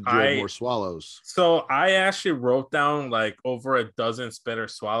 Yes. you said you had more swallows. So I actually wrote down like over a dozen spitter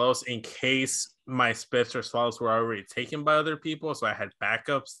swallows in case my spitter swallows were already taken by other people. So I had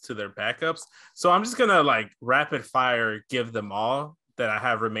backups to their backups. So I'm just gonna like rapid fire give them all that I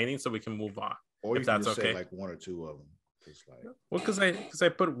have remaining so we can move on. Or If you can that's just okay. say like one or two of them. It's like Well, because I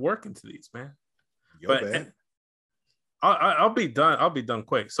put work into these, man. yo But bad. I'll be done. I'll be done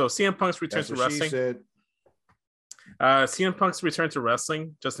quick. So CM Punk's return That's to what she wrestling. said. CM Punk's return to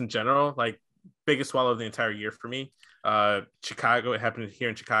wrestling, just in general, like biggest swallow of the entire year for me. Chicago, it happened here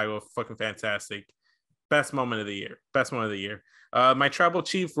in Chicago, fucking fantastic. Best moment of the year. My tribal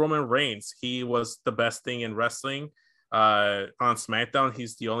chief, Roman Reigns, he was the best thing in wrestling. On SmackDown,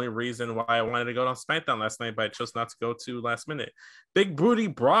 he's the only reason why I wanted to go on SmackDown last night, but I chose not to go to last minute. Big Booty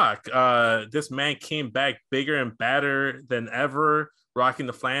Brock, this man came back bigger and badder than ever, rocking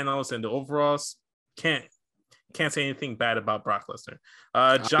the flannels and the overalls. Can't say anything bad about Brock Lesnar.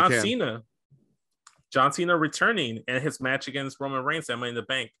 John Cena returning and his match against Roman Reigns at Money in the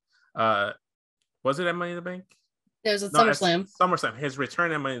Bank. Was it at Money in the Bank? There's a No, at SummerSlam. SummerSlam. His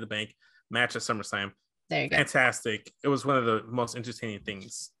return at Money in the Bank match at SummerSlam. There you go. Fantastic. It was one of the most entertaining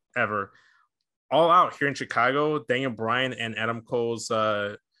things ever. All out here in Chicago, Daniel Bryan and Adam Cole's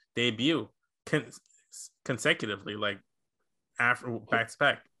debut consecutively, like after back to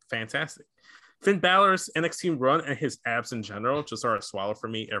back. Fantastic. Finn Balor's NXT run and his abs in general just are a swallow for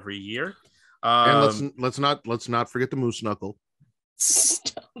me every year. And let's not forget the moose knuckle.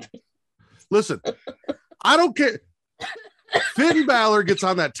 Stop. Listen, I don't care. Finn Balor gets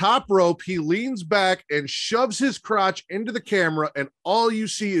on that top rope. He leans back and shoves his crotch into the camera, and all you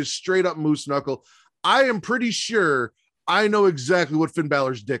see is straight up moose knuckle. I am pretty sure I know exactly what Finn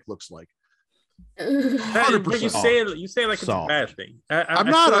Balor's dick looks like. But 100%. you say it like it's a Soft. bad thing. I'm I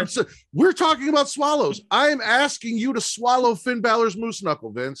not. feel I'm. like- We're talking about swallows. I am asking you to swallow Finn Balor's moose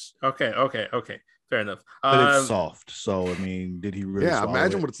knuckle, Vince. Okay. Fair enough. But it's soft. So I mean, did he really? Yeah,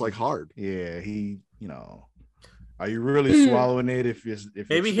 imagine it? what it's like hard. Yeah, are you really swallowing it? If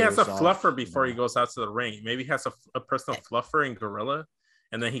maybe he has a soft, fluffer before he goes out to the ring. Maybe he has a personal fluffer in Gorilla,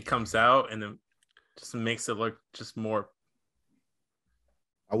 and then he comes out and then just makes it look just more.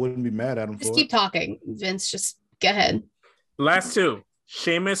 I wouldn't be mad at him. Just keep talking, Vince. Just go ahead. Last two,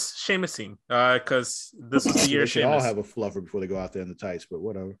 Sheamusing, because this is the year Sheamus. They all Sheamus. have a fluffer before they go out there in the tights, but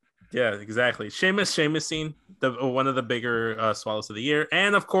whatever. Yeah, exactly. Sheamusing, one of the bigger swallows of the year,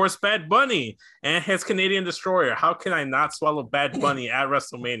 and of course Bad Bunny and his Canadian Destroyer. How can I not swallow Bad Bunny at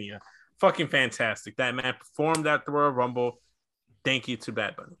WrestleMania? Fucking fantastic! That man performed at the Royal Rumble. Thank you to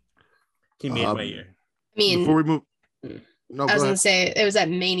Bad Bunny. He made my year. I mean, Before we move, no, I was gonna say it was at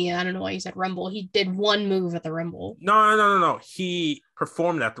Mania. I don't know why you said Rumble. He did one move at the Rumble. No. He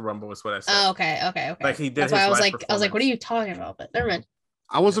performed at the Rumble. Is what I said. Oh, okay. Like he did. That's why I was like, what are you talking about? But never mind.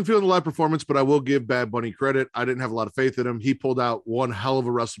 I wasn't feeling the live performance, but I will give Bad Bunny credit. I didn't have a lot of faith in him. He pulled out one hell of a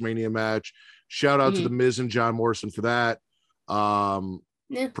WrestleMania match. Shout out to The Miz and John Morrison for that.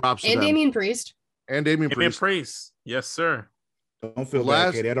 Props to them. Damian Priest. And Damian Priest. Yes, sir. Don't feel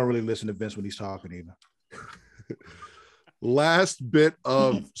bad, Katie. I don't really listen to Vince when he's talking either. Last bit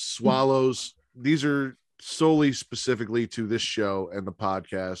of swallows. These are solely specifically to this show and the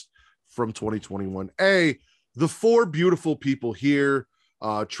podcast from 2021. The four beautiful people here.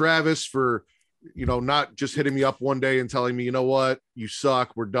 Travis for, not just hitting me up one day and telling me, you know what, you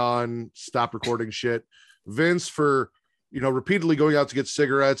suck, we're done, stop recording shit. Vince for, repeatedly going out to get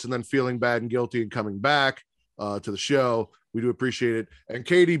cigarettes and then feeling bad and guilty and coming back to the show. We do appreciate it. And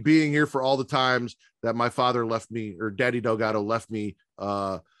Katie being here for all the times that my father left me, or Daddy Delgado left me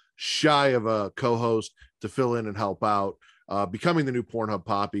shy of a co-host to fill in and help out, becoming the new Pornhub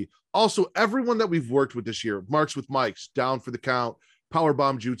Poppy. Also, everyone that we've worked with this year, Marks with Mikes, Down for the Count,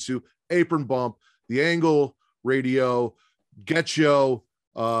 Powerbomb Jutsu, Apron Bump, The Angle Radio, Getcho,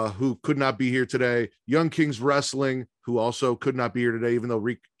 who could not be here today, Young Kings Wrestling, who also could not be here today, even though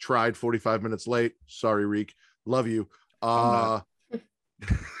Reek tried 45 minutes late. Sorry, Reek. Love you.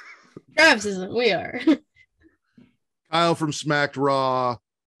 Travis isn't. We are. Kyle from Smacked Raw.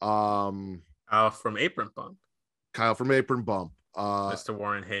 From Apron Bump. Kyle from Apron Bump. Mr.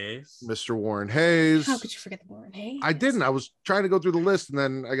 Warren Hayes. Mr. Warren Hayes. How could you forget the Warren Hayes? I didn't. I was trying to go through the list and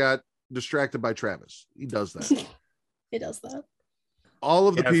then I got distracted by Travis. He does that. He does that. All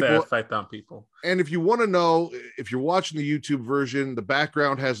of the people. That effect on people. And if you want to know, if you're watching the YouTube version, the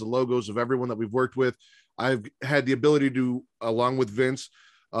background has the logos of everyone that we've worked with. I've had the ability to, along with Vince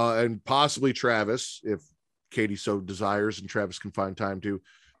and possibly Travis, if Katie so desires and Travis can find time to,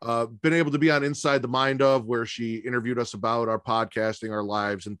 been able to be on Inside the Mind of, where she interviewed us about our podcasting, our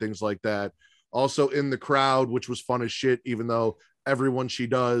lives, and things like that. Also in the crowd, which was fun as shit, even though everyone she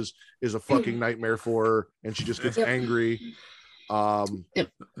does is a fucking nightmare for her, and she just gets angry. That's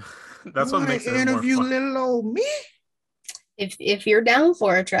what makes it interview more fun. little old me. If you're down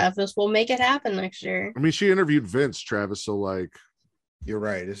for it, Travis, we'll make it happen next year. I mean, she interviewed Vince, Travis, so like, you're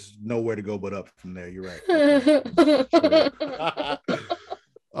right. There's nowhere to go but up from there. You're right.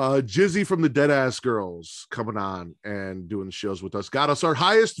 Jizzy from the Deadass Girls coming on and doing the shows with us. Got us our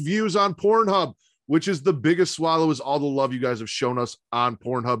highest views on Pornhub, which is the biggest swallow, is all the love you guys have shown us on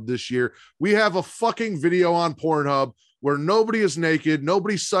Pornhub this year. We have a fucking video on Pornhub where nobody is naked,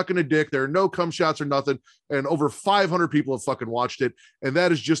 nobody's sucking a dick, there are no cum shots or nothing, and over 500 people have fucking watched it, and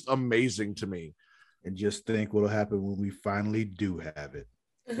that is just amazing to me. And just think what'll happen when we finally do have it.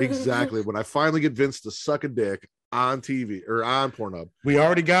 Exactly. When I finally get Vince to suck a dick on TV or on Pornhub. We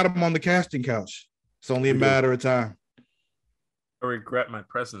already got him on the casting couch. It's only a matter of time. I regret my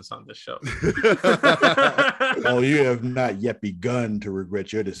presence on this show. Oh, you have not yet begun to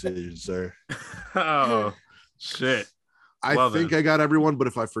regret your decision, sir. Oh, shit. I think I got everyone, but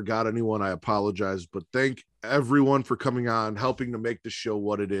if I forgot anyone, I apologize. But thank everyone for coming on, helping to make the show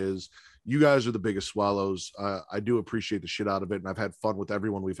what it is. You guys are the biggest swallows. I do appreciate the shit out of it, and I've had fun with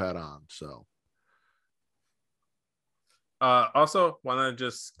everyone we've had on. So, also want to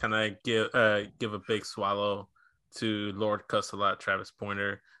just kind of give a big swallow to Lord Cussalot, Travis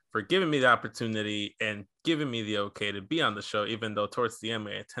Pointer, for giving me the opportunity and giving me the okay to be on the show, even though towards the end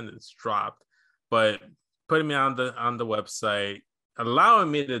my attendance dropped, but putting me on the website, allowing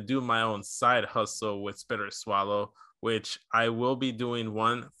me to do my own side hustle with Spitter Swallow, which I will be doing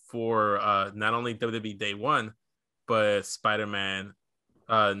one for not only WWE Day One, but Spider-Man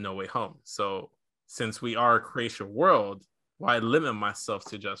No Way Home. So since we are a creation world, why limit myself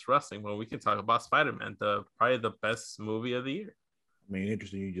to just wrestling when we can talk about Spider-Man, probably the best movie of the year? I mean,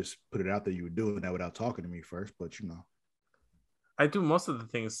 interesting. You just put it out there. You were doing that without talking to me first, but you know. I do most of the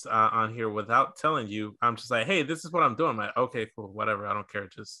things on here without telling you. I'm just like, hey, this is what I'm doing. I'm like, okay, cool, whatever. I don't care.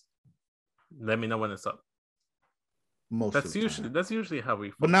 Just let me know when it's up. That's usually how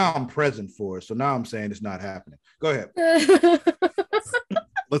we. But now I'm present for it, so now I'm saying it's not happening. Go ahead.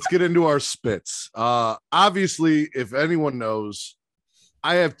 Let's get into our spits. Obviously, if anyone knows,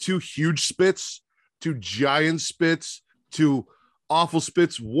 I have 2 huge spits, 2 giant spits, 2 awful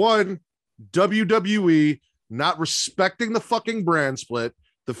spits. One, WWE not respecting the fucking brand split.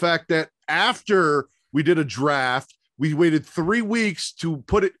 The fact that after we did a draft, we waited 3 weeks to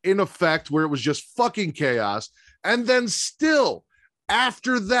put it in effect where it was just fucking chaos. And then still,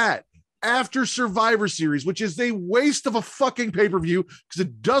 after that, after Survivor Series, which is a waste of a fucking pay-per-view because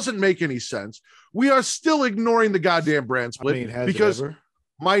it doesn't make any sense, we are still ignoring the goddamn brand split. Because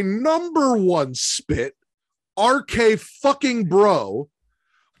my number 1 spit, RK fucking Bro,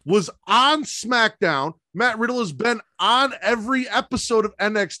 was on SmackDown. Matt Riddle has been on every episode of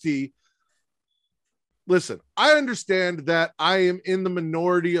NXT. Listen, I understand that I am in the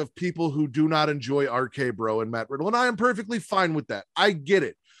minority of people who do not enjoy RK Bro and Matt Riddle, and I am perfectly fine with that. I get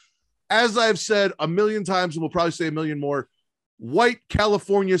it. As I've said a million times, and we'll probably say a million more, white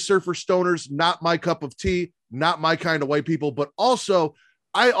California surfer stoners, not my cup of tea, not my kind of white people, but also,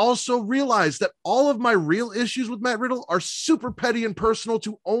 I also realize that all of my real issues with Matt Riddle are super petty and personal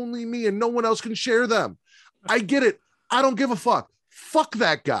to only me, and no one else can share them. I get it. I don't give a fuck. Fuck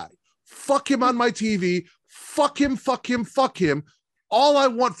that guy. Fuck him on my TV. Fuck him, fuck him, fuck him. All I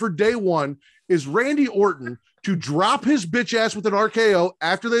want for day one is Randy Orton to drop his bitch ass with an RKO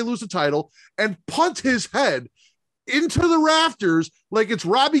after they lose the title and punt his head into the rafters like it's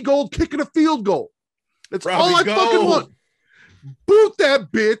Robbie Gold kicking a field goal. That's all I fucking want. Boot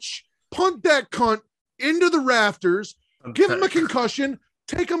that bitch, punt that cunt into the rafters, give him a concussion,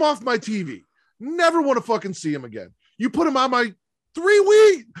 take him off my TV. Never want to fucking see him again. You put him on my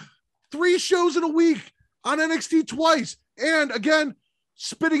 3 shows in a week on NXT twice. And again,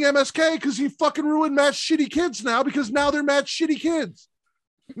 spitting MSK because he fucking ruined Matt's shitty kids now because now they're Matt's shitty kids.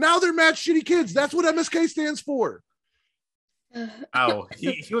 Now they're Matt's shitty kids. That's what MSK stands for. Oh,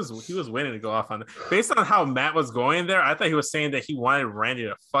 he was waiting to go off on it. Based on how Matt was going there, I thought he was saying that he wanted Randy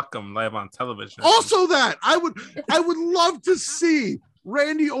to fuck him live on television. Also that I would love to see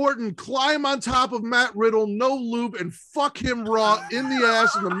Randy Orton climb on top of Matt Riddle, no lube, and fuck him raw in the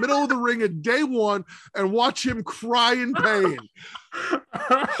ass in the middle of the ring at day one and watch him cry in pain.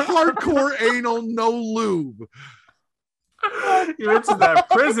 Hardcore anal, no lube. You into that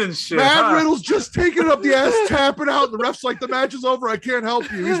prison shit. Matt Riddle's just taking it up the ass, tapping out, and the ref's like, the match is over. I can't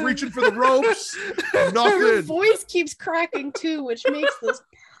help you. He's reaching for the ropes. Nothing. Her voice keeps cracking too, which makes this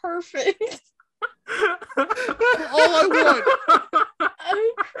perfect. All I want.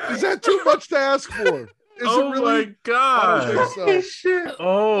 Is that too much to ask for? Oh really? My god! I don't think so.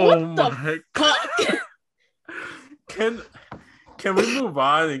 Oh my god! Can we move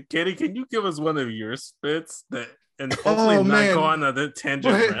on? And Katie, can you give us one of your spits that? And hopefully not go on a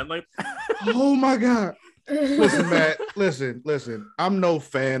tangent rant like that. Oh my god. Listen, Matt. Listen. I'm no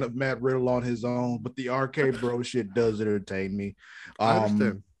fan of Matt Riddle on his own, but the RK Bro shit does entertain me.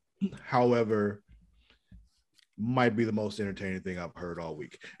 However, might be the most entertaining thing I've heard all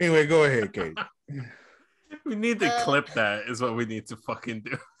week. Anyway, go ahead, Kate. We need to clip that is what we need to fucking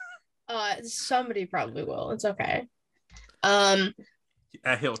do. Somebody probably will. It's okay. At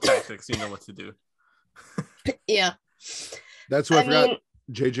Hill Tactics, you know what to do. Yeah, that's what I forgot.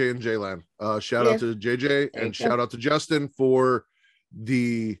 JJ and Jaylan. Shout out to JJ and shout out to Justin for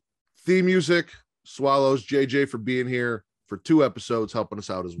the theme music. Swallows, JJ for being here for 2 episodes, helping us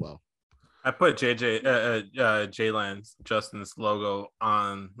out as well. I put Jaylan's Justin's logo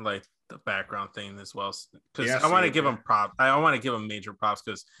on like the background thing as well because I want to give him props. I want to give him major props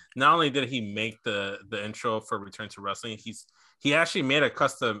because not only did he make the intro for Return to Wrestling, he actually made a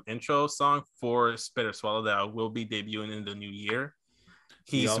custom intro song for Spit or Swallow that will be debuting in the new year.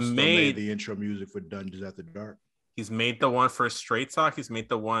 He also made the intro music for Dungeons After Dark. He's made the one for Straight Talk. He's made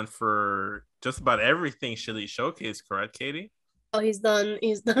the one for just about everything Shilly Showcase, correct, Katie? Oh, he's done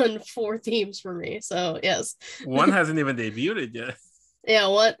 4 themes for me. So yes. One hasn't even debuted yet.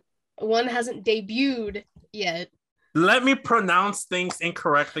 Yeah, one hasn't debuted yet. Let me pronounce things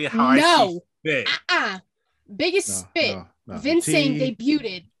incorrectly how I see fit. Biggest spit. No. Vince saying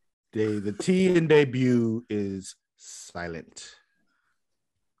debuted. The T in debut is silent.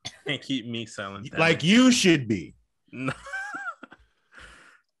 Can't keep me silent. Like you should be. No.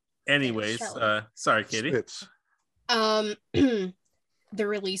 Anyways, sorry, Katie. Spits. The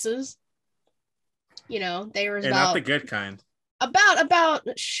releases. You know, they were about not the good kind.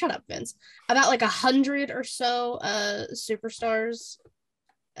 about shut up, Vince. About like 100 or so superstars.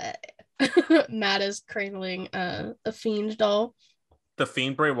 Matt is cradling a Fiend doll. The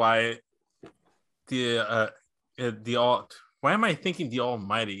Fiend, Bray Wyatt, the all. Why am I thinking the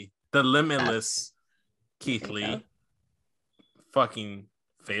Almighty? The Limitless Keith Lee. Fucking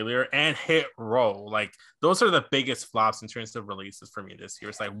failure and Hit Row. Like those are the biggest flops in terms of releases for me this year.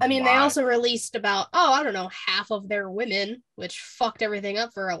 It's like, I mean, they also released about I don't know, half of their women, which fucked everything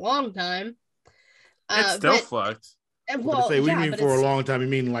up for a long time. It's still fucked. Well, what do you mean for a long time? You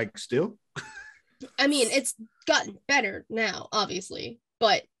mean like still? I mean, it's gotten better now, obviously,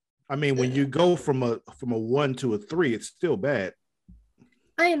 but I mean, when you go from a 1 to a 3, it's still bad.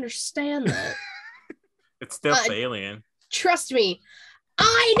 I understand that. It's still alien. Trust me,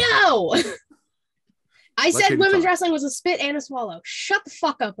 I know. I said women's wrestling was a spit and a swallow. Shut the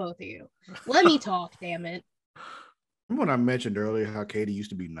fuck up, both of you. Let me talk, damn it. Remember when I mentioned earlier how Katie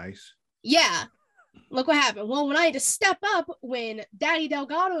used to be nice? Yeah. Look what happened. Well, when I had to step up when Daddy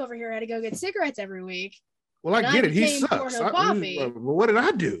Delgado over here had to go get cigarettes every week. Well, I get it. He sucks. What did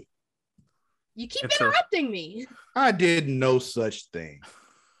I do? You keep interrupting me. I did no such thing.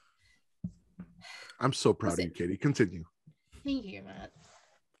 I'm so proud of you, Katie. Continue. Thank you, Matt.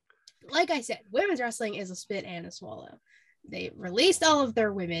 Like I said, women's wrestling is a spit and a swallow. They released all of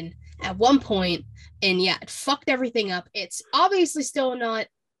their women at one point, and yeah, it fucked everything up. It's obviously still not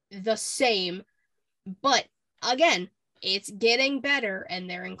the same, but again, it's getting better, and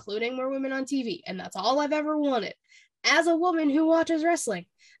they're including more women on TV, and that's all I've ever wanted. As a woman who watches wrestling,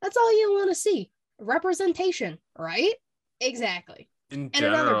 that's all you want to see. Representation, right? Exactly. In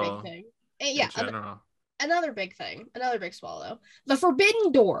general. Another big thing. Another big thing, another big swallow. The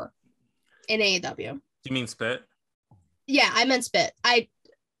Forbidden Door in AEW. You mean spit? Yeah, I meant spit. I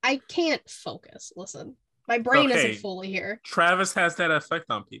can't focus. Listen, my brain isn't fully here. Travis has that effect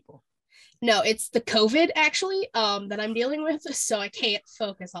on people. No, it's the COVID actually that I'm dealing with, so I can't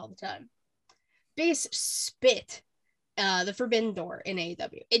focus all the time. Biggest spit, the Forbidden Door in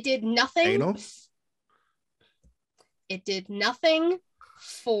AEW. It did nothing. Anal? It did nothing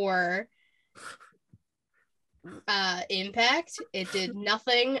for Impact. It did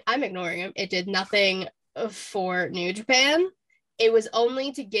nothing. I'm ignoring him. It did nothing for New Japan. It was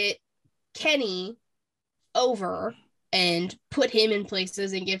only to get Kenny over and put him in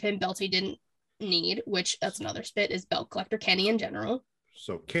places and give him belts he didn't need, which that's another spit, is belt collector Kenny in general.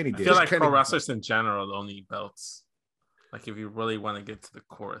 So Kenny did. I feel like pro wrestlers in general don't need belts. Like if you really want to get to the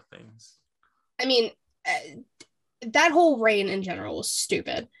core of things. I mean, that whole reign in general was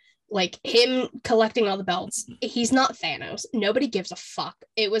stupid. Like him collecting all the belts, he's not Thanos. Nobody gives a fuck.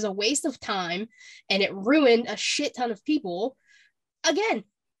 It was a waste of time and it ruined a shit ton of people. Again,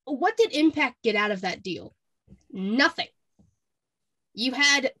 what did Impact get out of that deal? Nothing. You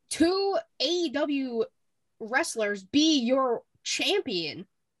had 2 AEW wrestlers be your champion.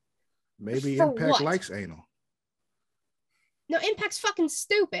 Maybe Impact likes anal. No, Impact's fucking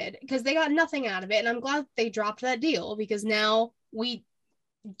stupid because they got nothing out of it. And I'm glad they dropped that deal because now we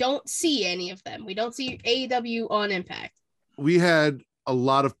don't see any of them. We don't see AEW on Impact. We had a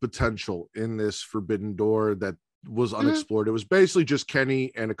lot of potential in this Forbidden Door that was unexplored. It was basically just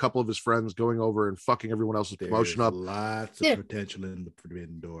Kenny and a couple of his friends going over and fucking everyone else's promotion up. Lots of potential in the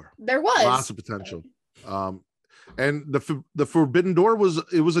Forbidden Door. There was lots of potential. And the Forbidden Door was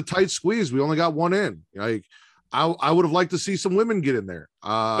a tight squeeze. We only got one in. Like I would have liked to see some women get in there.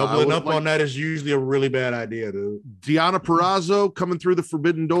 Doubling up on that is usually a really bad idea, dude. Deonna Purrazzo coming through the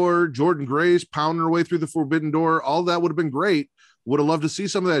Forbidden Door, Jordan Grace pounding her way through the Forbidden Door. All that would have been great. Would have loved to see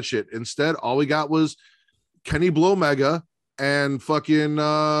some of that shit. Instead, all we got was Kenny Blomega and fucking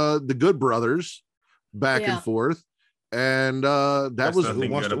the Good Brothers back and forth. And that was who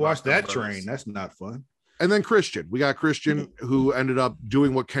wants to watch that train. That's not fun. And then Christian. We got Christian who ended up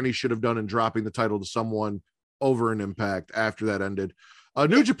doing what Kenny should have done and dropping the title to someone over an Impact after that ended.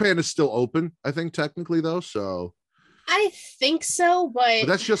 New Japan is still open, I think, technically, though. So I think so, but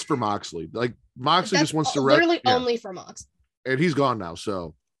that's just for Moxley. Like Moxley just wants to literally only for Mox. And he's gone now,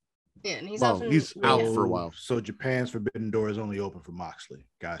 so yeah, and he's out for a while. So Japan's Forbidden Door is only open for Moxley.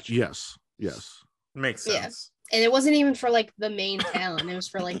 Gotcha. Yes. Makes sense. Yeah. And it wasn't even for like the main talent. It was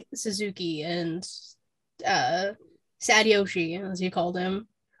for like Suzuki and Sad Yoshi, as you called him.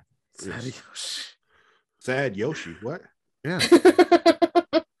 Sad Yoshi. What? Yeah.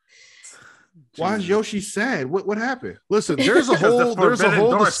 Why is Yoshi sad? What happened? Listen, there's a whole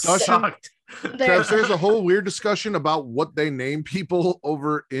discussion. There's a whole weird discussion about what they name people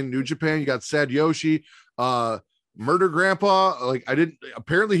over in New Japan. You got Sad Yoshi. Murder Grandpa. Like I didn't.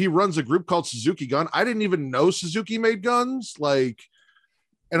 Apparently, he runs a group called Suzuki Gun. I didn't even know Suzuki made guns. Like,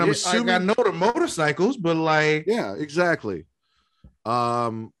 and I'm assuming I know the motorcycles, but like, yeah, exactly.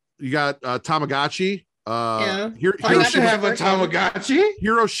 You got Tamagotchi. You should have a Tamagotchi.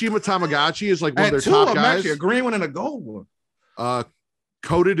 Hiroshima Tamagotchi is like one of their two top of them, guys. actually, a green one and a gold one.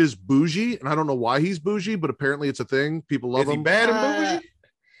 Coded is bougie, and I don't know why he's bougie, but apparently it's a thing. People love Is he him. bad and bougie?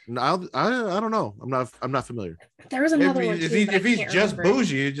 No, I don't know. I'm not familiar. There was another one. If he's just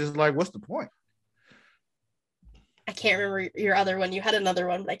bougie, it's just like, what's the point? I can't remember your other one. You had another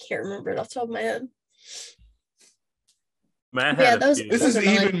one, but I can't remember it off the top of my head. This is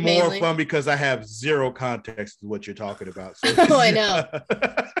even more fun because I have zero context to what you're talking about. So oh, I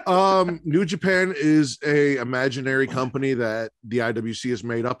know. New Japan is a imaginary company that the IWC has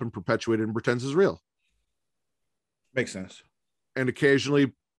made up and perpetuated and pretends is real. Makes sense. And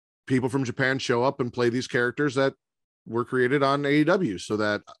occasionally people from Japan show up and play these characters that were created on AEW so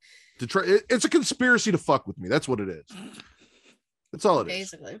that it's a conspiracy to fuck with me. That's what it is. That's all it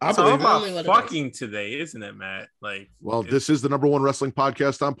is. Basically. It's all about fucking today, isn't it, Matt? Like, well, this is the #1 wrestling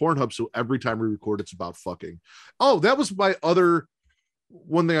podcast on Pornhub, so every time we record, it's about fucking. Oh, that was my other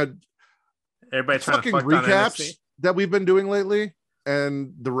one thing. Everybody trying fucking to fuck recaps that we've been doing lately,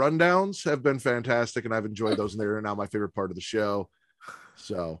 and the rundowns have been fantastic, and I've enjoyed those, and they're now my favorite part of the show.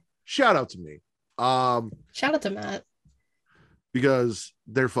 So, shout out to me. Shout out to Matt. Because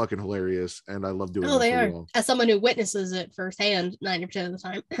they're fucking hilarious and I love doing it. Oh, they are. As someone who witnesses it firsthand 90% of the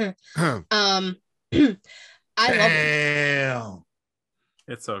time. I love it.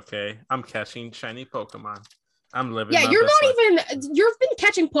 It's okay. I'm catching shiny Pokemon. I'm living. Yeah, you're not even. You've been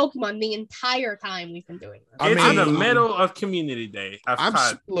catching Pokemon the entire time we've been doing this. It's in the middle of Community Day. I'm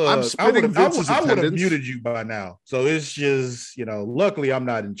spitting Vince's attendance. I would have muted you by now. So it's just, luckily I'm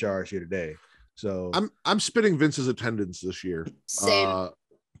not in charge here today. So I'm spitting Vince's attendance this year. Same.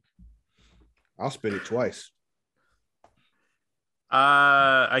 I'll spit it twice.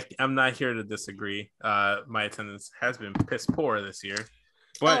 I'm not here to disagree. My attendance has been piss poor this year.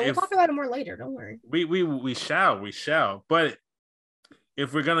 But we'll talk about it more later. Don't worry. We shall. But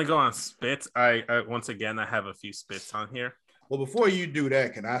if we're gonna go on spits, I once again I have a few spits on here. Well, before you do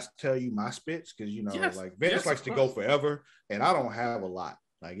that, can I tell you my spits? Because Vince likes to go forever, and I don't have a lot.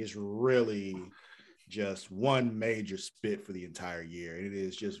 Like, it's really just one major spit for the entire year. And it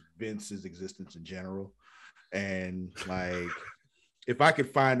is just Vince's existence in general. And like, if I could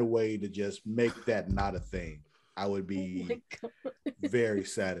find a way to just make that not a thing, I would be very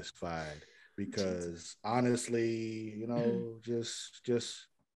satisfied. Because honestly, just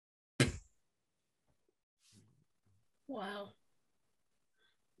wow.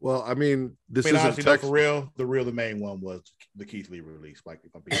 Well, I mean, honestly, for real. The main one was the Keith Lee release. Like,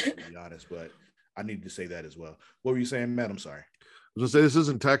 if I'm being completely honest, but I needed to say that as well. What were you saying, Matt? I'm sorry. I was gonna say this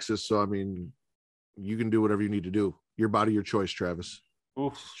isn't Texas, so I mean, you can do whatever you need to do. Your body, your choice, Travis.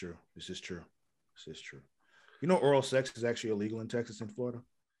 Oof. This is true. Oral sex is actually illegal in Texas and Florida.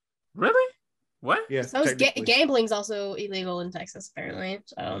 Really? What? Yeah. So gambling's also illegal in Texas, apparently.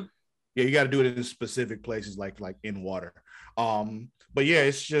 So. Yeah, you got to do it in specific places, like in water. But yeah,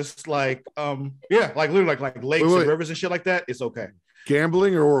 it's just like like literally like lakes and rivers and shit like that. It's okay.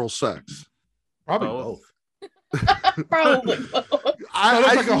 Gambling or oral sex? Probably both. Probably both.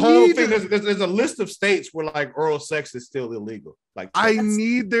 There's like a whole thing. There's a list of states where like oral sex is still illegal. Like, I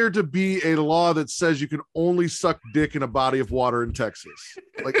need there to be a law that says you can only suck dick in a body of water in Texas.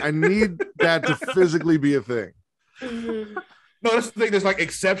 Like, I need that to physically be a thing. Mm-hmm. No, that's the thing. There's like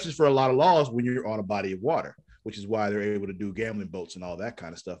exceptions for a lot of laws when you're on a body of water, which is why they're able to do gambling boats and all that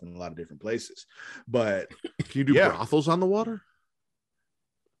kind of stuff in a lot of different places. But can you do brothels on the water?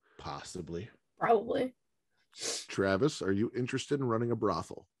 Possibly. Probably. Travis, are you interested in running a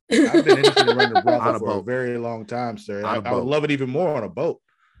brothel? I've been interested in running a brothel for a very long time, sir. I would love it even more on a boat.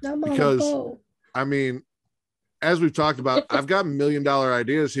 Because, I mean, as we've talked about, I've got $1 million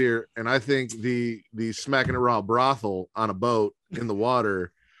ideas here, and I think the smacking it raw brothel on a boat in the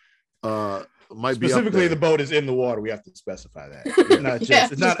water might be specifically the boat is in the water. We have to specify that. It's not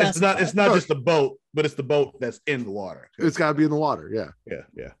just it's not just the boat, but it's the boat that's in the water. It's got to be in the water. Yeah.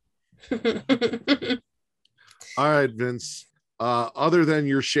 All right, Vince. Other than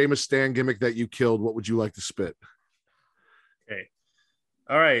your Sheamus Stan gimmick that you killed, what would you like to spit? Okay.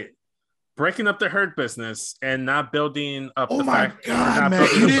 All right. Breaking up the Hurt Business and not building up. Oh my God, man!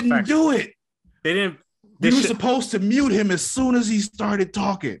 You didn't do it. They didn't. You were supposed to mute him as soon as he started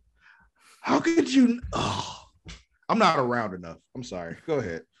talking. How could you? Oh, I'm not around enough. I'm sorry. Go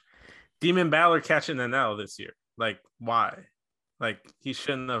ahead. Demon Balor catching an L this year. Like, why? Like, he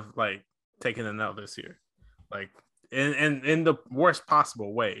shouldn't have taken an L this year. like in the worst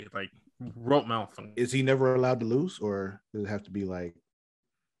possible way, like rope malfunction. Is he never allowed to lose, or does it have to be like?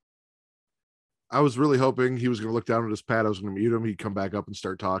 I was really hoping he was going to look down at his pad. I was going to mute him. He'd come back up and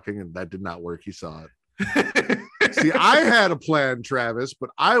start talking, and that did not work. He saw it. See, I had a plan, Travis, but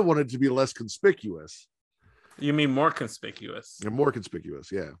I wanted to be less conspicuous. You mean more conspicuous? And more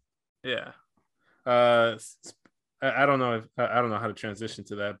conspicuous, yeah. Yeah. I don't know how to transition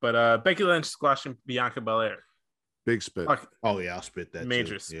to that, but Becky Lynch squashing Bianca Belair. Big spit. Oh yeah, I'll spit that.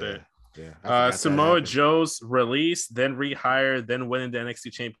 Major too. spit. Yeah. Samoa Joe's release, then rehire, then winning the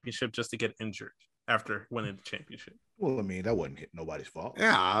NXT Championship just to get injured after winning the championship. Well, I mean, that wasn't nobody's fault.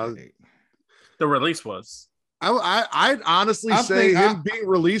 Yeah. The release was. I'd honestly say him being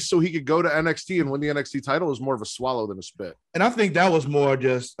released so he could go to NXT and win the NXT title was more of a swallow than a spit. And I think that was more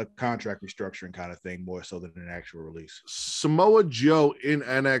just a contract restructuring kind of thing, more so than an actual release. Samoa Joe in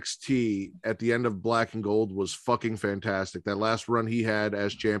NXT at the end of Black and Gold was fucking fantastic. That last run he had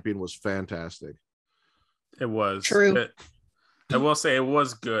as champion was fantastic. It was true. I will say it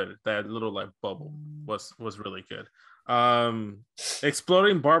was good. That little like bubble was really good.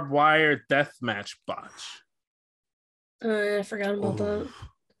 Exploding barbed wire death match botch. I forgot about that.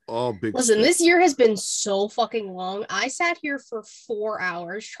 Oh, big. Listen, spit. this year has been so fucking long. I sat here for 4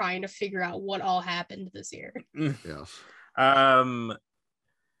 hours trying to figure out what all happened this year. Yes.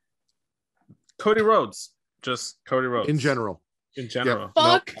 Cody Rhodes. Just Cody Rhodes. In general. Yeah.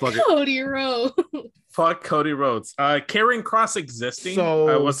 Fuck fuck Cody Rhodes. Fuck Cody Rhodes. Karrion Kross existing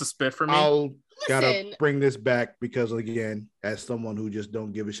was a spit for me. I'll gotta bring this back because, again, as someone who just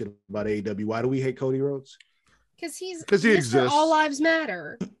don't give a shit about AEW, why do we hate Cody Rhodes? Because he Mr. exists. All Lives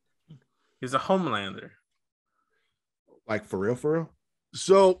Matter. He's a Homelander. Like, for real?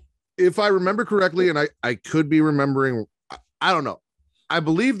 So, if I remember correctly, and I could be remembering, I don't know. I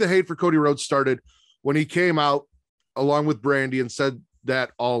believe the hate for Cody Rhodes started when he came out along with Brandy and said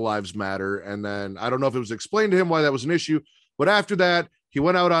that all lives matter. And then I don't know if it was explained to him why that was an issue. But after that, he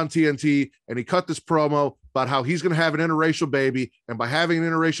went out on TNT and he cut this promo about how he's going to have an interracial baby. And by having an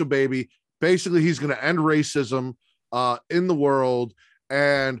interracial baby, basically he's going to end racism in the world.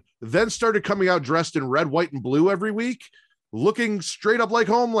 And then started coming out dressed in red, white, and blue every week, looking straight up like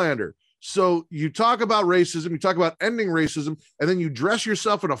Homelander. So you talk about racism, you talk about ending racism, and then you dress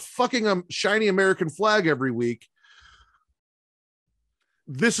yourself in a fucking shiny American flag every week.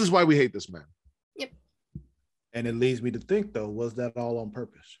 This is why we hate this man. Yep. And it leads me to think, though, was that all on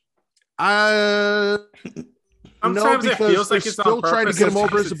purpose? Sometimes it feels like it's still trying to get him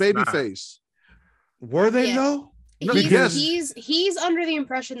over sometimes as a it's baby not. face. Were they, Yeah. though? No, because- He's under the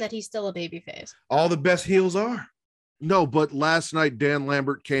impression that he's still a babyface. All the best heels are. No, but last night Dan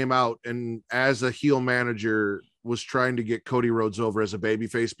Lambert came out and as a heel manager was trying to get Cody Rhodes over as a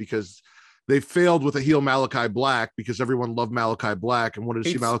babyface because they failed with a heel Malachi Black because everyone loved Malachi Black and wanted to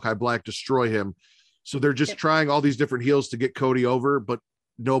see Malachi Black destroy him. So they're just trying all these different heels to get Cody over, but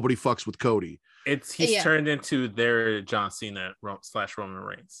nobody fucks with Cody. He's turned into their John Cena / Roman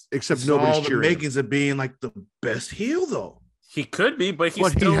Reigns. Except nobody's all the cheering him. makings of being like the best heel, though. He could be, but he's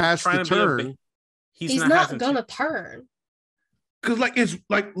But still he has trying to to turn. be a He's not gonna turn. Because, like, it's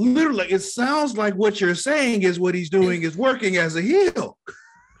like literally, it sounds like what you're saying is what he's doing is working as a heel.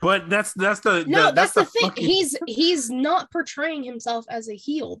 But that's the thing. fucking- He's not portraying himself as a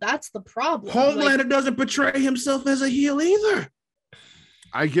heel. That's the problem. Homelander doesn't portray himself as a heel either.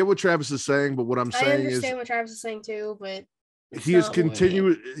 I get what Travis is saying, but what I'm I saying understand is what Travis is saying too, but he is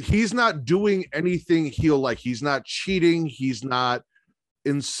continuing. He's not doing anything heel like. He's not cheating. He's not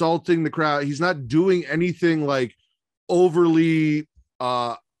insulting the crowd. He's not doing anything like overly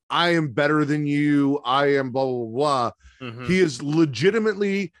I am better than you. I am blah blah blah. Mhm. He is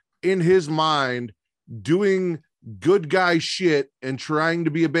legitimately in his mind doing good guy shit and trying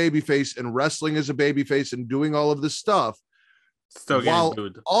to be a babyface and wrestling as a babyface and doing all of this stuff. Still getting while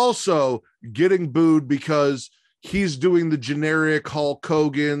booed. also getting booed because he's doing the generic Hulk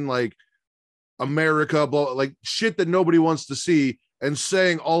Hogan, like America, like shit that nobody wants to see, and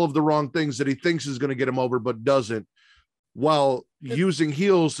saying all of the wrong things that he thinks is going to get him over, but doesn't, while using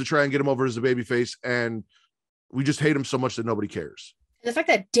heels to try and get him over as a babyface. And we just hate him so much that nobody cares. the fact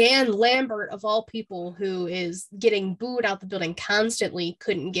that Dan Lambert, of all people, who is getting booed out the building constantly,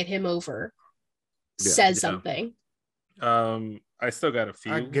 couldn't get him over, says something. I still got a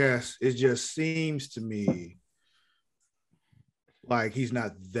few. I guess it just seems to me like he's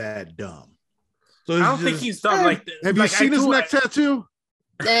not that dumb. So I don't think he's dumb. Like, have you seen his neck tattoo?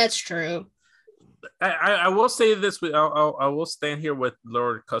 That's true. I will say this. I will stand here with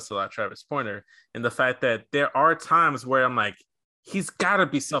Lord Custolat, Travis Pointer, and the fact that there are times where I'm like, he's got to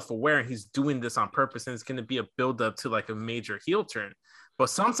be self-aware and he's doing this on purpose, and it's going to be a build-up to like a major heel turn. But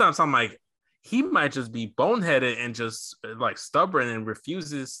sometimes I'm like, he might just be boneheaded and just like stubborn and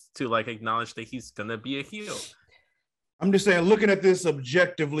refuses to like acknowledge that he's going to be a heel. I'm just saying, looking at this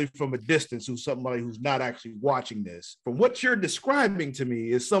objectively from a distance, who's somebody who's not actually watching this, from what you're describing to me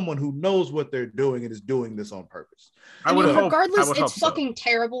is someone who knows what they're doing and is doing this on purpose. I mean, regardless, it's fucking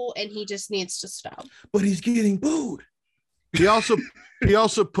terrible, and he just needs to stop. But he's getting booed. He also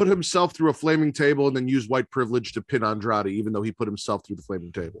put himself through a flaming table and then used white privilege to pin Andrade, even though he put himself through the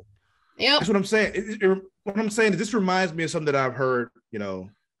flaming table. Yeah, that's what I'm saying. What I'm saying is this reminds me of something that I've heard, you know,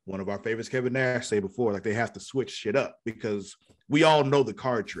 one of our favorites, Kevin Nash, say before, like they have to switch shit up because we all know the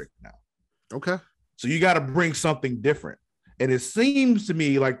card trick now. Okay. So you got to bring something different. And it seems to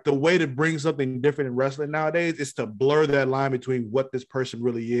me like the way to bring something different in wrestling nowadays is to blur that line between what this person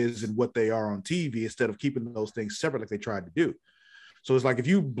really is and what they are on TV instead of keeping those things separate like they tried to do. So it's like if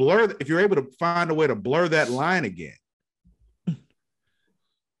you're able to find a way to blur that line again,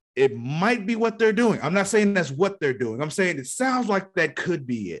 it might be what they're doing. I'm not saying that's what they're doing. I'm saying it sounds like that could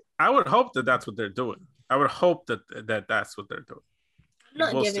be it. I would hope that that's what they're doing. I would hope that that's what they're doing.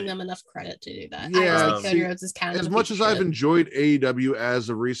 I'm not giving them enough credit to do that. Yeah, I Cody Rhodes is kind of as much as I've enjoyed AEW as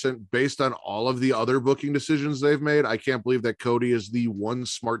of recent, based on all of the other booking decisions they've made, I can't believe that Cody is the one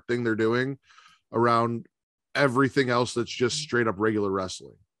smart thing they're doing around everything else that's just straight up regular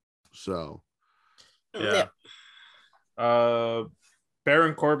wrestling. So, yeah.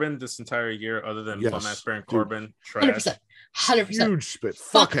 Baron Corbin this entire year, other than yes, bum-ass Baron Corbin, trash. 100%. Huge spit.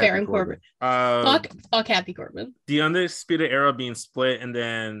 Fuck Baron Corbin. Fuck Happy Corbin. The Undisputed Era being split, and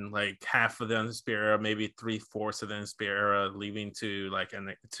then like half of the Undisputed Era, maybe 3/4 of the Undisputed Era, leaving to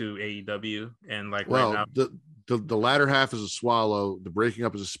AEW, and like right now. The latter half is a swallow, the breaking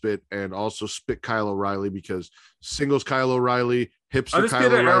up is a spit, and also spit Kyle O'Reilly because singles Kyle O'Reilly, hipster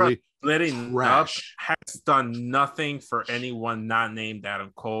Kyle O'Reilly. Splitting up has done nothing for anyone not named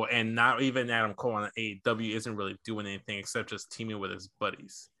Adam Cole, and not even Adam Cole on AEW isn't really doing anything except just teaming with his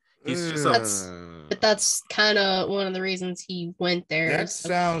buddies. He's just but that's kind of one of the reasons he went there. That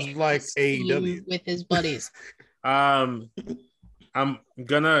sounds like AEW with his buddies.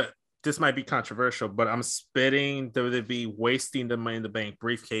 This might be controversial, but I'm spitting WWE wasting the Money in the Bank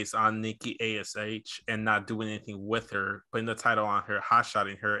briefcase on Nikki ASH and not doing anything with her, putting the title on her,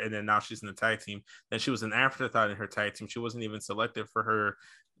 hot-shotting her, and then now she's in the tag team. Then she was an afterthought in her tag team. She wasn't even selected for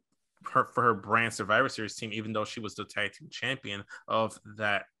her brand Survivor Series team, even though she was the tag team champion of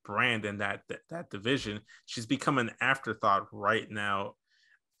that brand and that division. She's become an afterthought right now.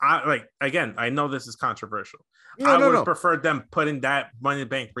 I know this is controversial. I would prefer them putting that Money in the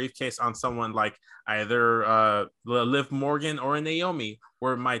Bank briefcase on someone like either Liv Morgan or Naomi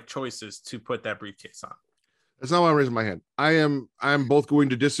were my choices to put that briefcase on. That's not why I'm raising my hand. I am both going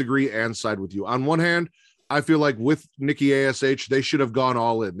to disagree and side with you. On one hand, I feel like with Nikki ASH, they should have gone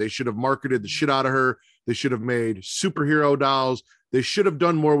all in. They should have marketed the shit out of her. They should have made superhero dolls. They should have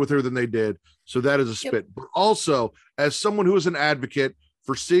done more with her than they did. So that is a spit. Yep. But also, as someone who is an advocate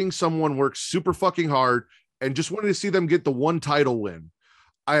for seeing someone work super fucking hard and just wanting to see them get the one title win,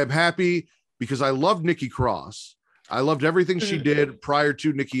 I am happy because I loved Nikki Cross. I loved everything she did prior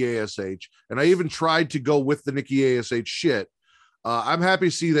to Nikki ASH. And I even tried to go with the Nikki ASH shit. I'm happy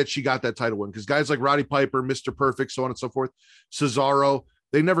to see that she got that title win because guys like Roddy Piper, Mr. Perfect, so on and so forth, Cesaro,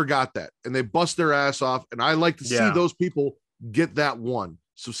 they never got that. And they bust their ass off. And I like to see those people get that one.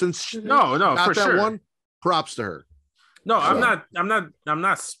 So since she got that one, props to her. No, I'm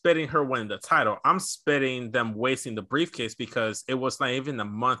not spitting her winning the title. I'm spitting them wasting the briefcase because it was not even a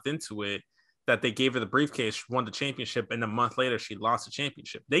month into it that they gave her the briefcase, won the championship, and a month later she lost the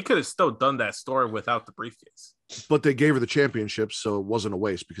championship. They could have still done that story without the briefcase. But they gave her the championship, so it wasn't a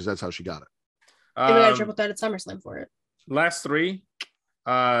waste because that's how she got it. They got a triple threat at SummerSlam for it. Last three,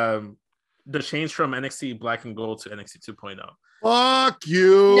 the change from NXT Black and Gold to NXT 2.0. Fuck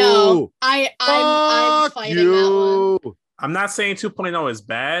you. No, I'm fighting that one. I'm not saying 2.0 is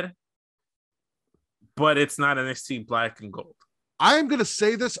bad, but it's not NXT Black and Gold. I'm going to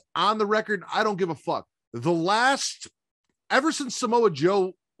say this on the record. I don't give a fuck. Ever since Samoa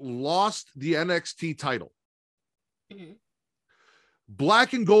Joe lost the NXT title,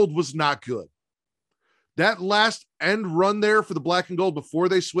 Black and Gold was not good. That last end run there for the Black and Gold before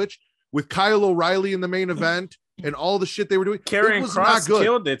they switched with Kyle O'Reilly in the main event and all the shit they were doing. Karrion Kross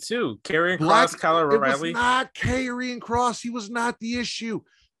killed it too. Karrion Kross, Kyle O'Reilly. It was not Karrion Kross. He was not the issue.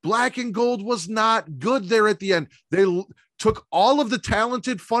 Black and Gold was not good there at the end. They took all of the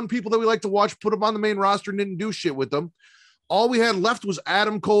talented, fun people that we like to watch, put them on the main roster and didn't do shit with them. All we had left was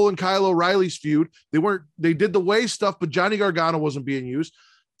Adam Cole and Kyle O'Reilly's feud. They did the way stuff, but Johnny Gargano wasn't being used.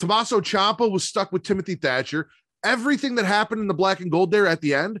 Tommaso Ciampa was stuck with Timothy Thatcher. Everything that happened in the Black and Gold there at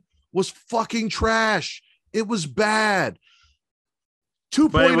the end was fucking trash. It was bad.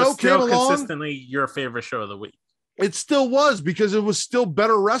 2.0 But it was came still along. consistently your favorite show of the week. It still was, because it was still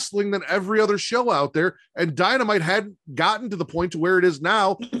better wrestling than every other show out there. And Dynamite hadn't gotten to the point to where it is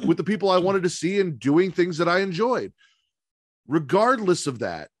now with the people I wanted to see and doing things that I enjoyed. Regardless of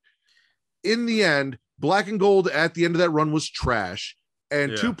that, in the end, Black and Gold at the end of that run was trash.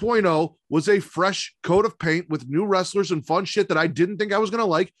 And 2.0 was a fresh coat of paint with new wrestlers and fun shit that I didn't think I was going to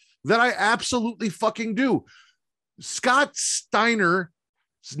like, that I absolutely fucking do. Scott Steiner's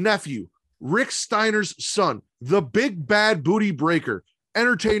nephew, Rick Steiner's son, the big bad booty breaker,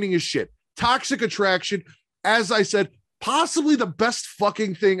 entertaining as shit. Toxic Attraction, as I said, possibly the best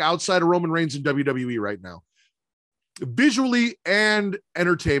fucking thing outside of Roman Reigns in WWE right now, visually and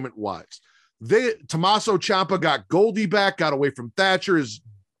entertainment wise. Tommaso Ciampa got Goldie back, got away from Thatcher, is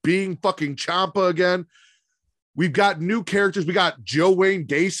being fucking Ciampa again. We've got new characters. We got Joe Wayne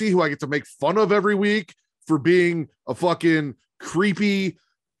Gacy, who I get to make fun of every week for being a fucking creepy,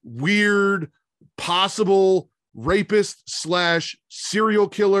 weird, possible rapist / serial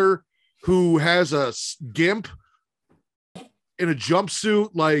killer who has a gimp in a jumpsuit.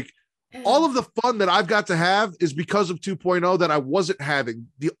 Like, all of the fun that I've got to have is because of 2.0 that I wasn't having.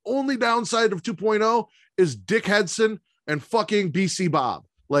 The only downside of 2.0 is Dick Henson and fucking BC Bob.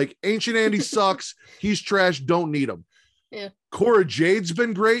 Like, Ancient Andy sucks. He's trash. Don't need him. Yeah. Cora Jade's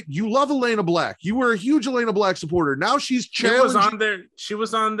been great. You love Elena Black. You were a huge Elena Black supporter. Now she's challenged. She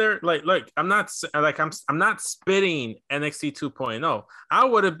was on there. Like, look, I'm not spitting NXT 2.0. I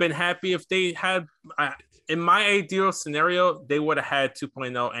would have been happy if they had, in my ideal scenario, they would have had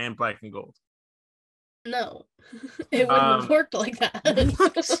 2.0 and Black and Gold. No, it wouldn't have worked like that.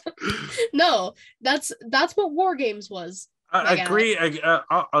 No, that's what War Games was. I agree.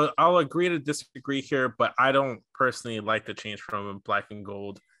 I'll agree to disagree here, but I don't personally like the change from Black and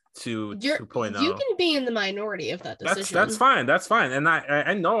Gold to 2.0. You can be in the minority of that decision. That's fine. That's fine. And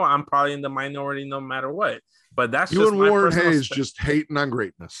I know I'm probably in the minority no matter what. But that's you just and my Warren Hayes spit. just hating on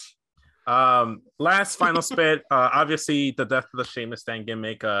greatness. Last final spit. Obviously, the death of the Sheamus Stan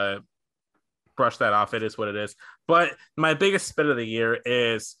gimmick. Brush that off. It is what it is. But my biggest spit of the year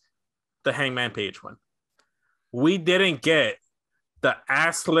is the Hangman Page one. We didn't get the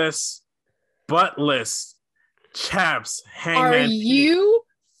assless, buttless chaps Hangman. Are you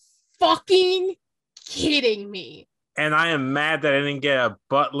fucking kidding me? And I am mad that I didn't get a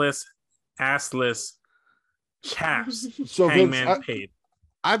buttless, assless chaps So Hangman Page.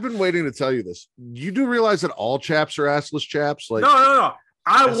 I've been waiting to tell you this. You do realize that all chaps are assless chaps? Like, No.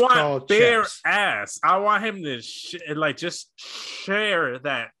 I That's want called bare chaps. ass. I want him to just share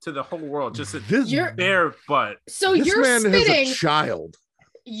that to the whole world. Just a this, bare butt. So this you're man spitting. has a child.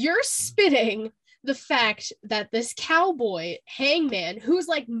 You're spitting the fact that this cowboy Hangman, who's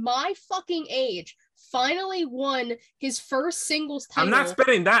like my fucking age, finally won his first singles title. I'm not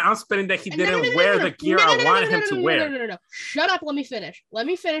spitting that. I'm spitting that he didn't wear the gear I wanted him to wear. No. Shut up. Let me finish.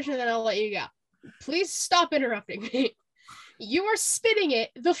 And then I'll let you go. Please stop interrupting me. You are spitting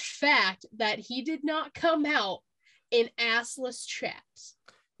it the fact that he did not come out in assless chaps.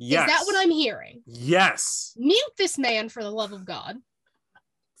 Yes. Is that what I'm hearing? Yes. Mute this man for the love of God.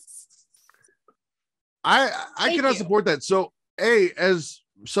 I Thank cannot you. support that. So, as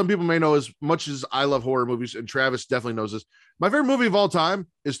some people may know, as much as I love horror movies, and Travis definitely knows this, my favorite movie of all time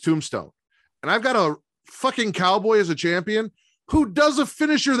is Tombstone. And I've got a fucking cowboy as a champion who does a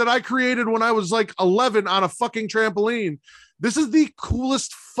finisher that I created when I was like 11 on a fucking trampoline. This is the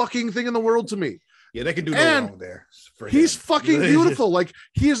coolest fucking thing in the world to me. Yeah, they can do no And wrong there. for He's him. fucking beautiful. Like,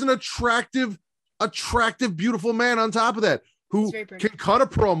 he is an attractive, beautiful man on top of that, who He's very pretty. can cut a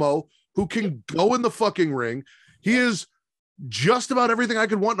promo, who can go in the fucking ring. He is just about everything I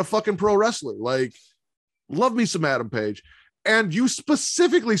could want in a fucking pro wrestler. Like, love me some Adam Page. And you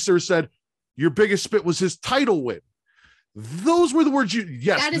specifically, sir, said your biggest spit was his title win. Those were the words you,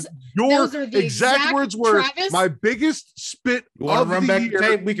 yes, those are the exact words were, Travis. my biggest spit You want of to run the back year. the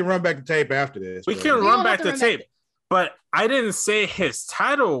tape? We can run back the tape after this. We but- can We run don't back have to the run back tape. But I didn't say his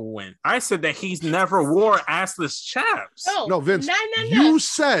title win. I said that he's never wore assless chaps. No, Vince, no. you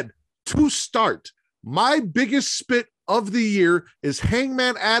said to start, my biggest spit of the year is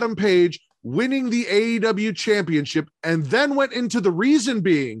Hangman Adam Page winning the AEW championship, and then went into the reason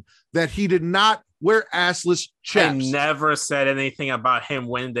being that he did not wear assless chaps. I never said anything about him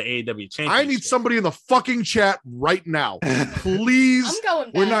winning the AEW championship. I need somebody in the fucking chat right now, please. I'm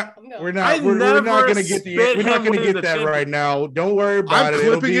going. We're back. not. I'm going. We're not going to get that right now. Don't worry about I'm it.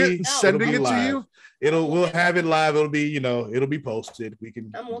 clipping it and sending it to you. We'll have it live. It'll be, it'll be posted. We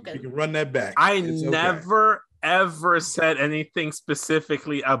can run that back. It's never ever said anything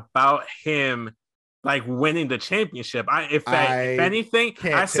specifically about him like winning the championship. If anything,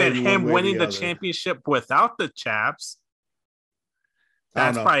 I said him winning the championship without the chaps.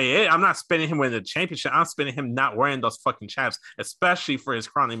 That's probably it. I'm not spinning him winning the championship. I'm spinning him not wearing those fucking chaps, especially for his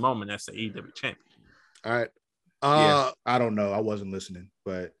crowning moment as the AEW champion. All right. I don't know. I wasn't listening,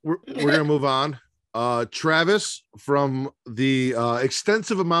 but we're gonna move on. Travis, from the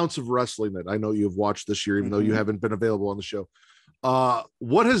extensive amounts of wrestling that I know you've watched this year, even though you haven't been available on the show,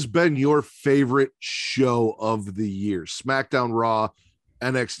 what has been your favorite show of the year? SmackDown, Raw,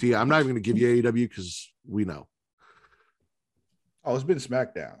 NXT. I'm not even going to give you AEW because we know. Oh, it's been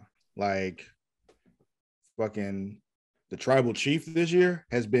SmackDown. Like, fucking the Tribal Chief this year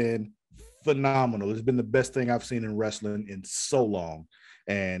has been phenomenal. It's been the best thing I've seen in wrestling in so long.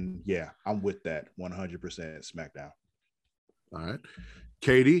 And yeah, I'm with that 100% SmackDown. All right.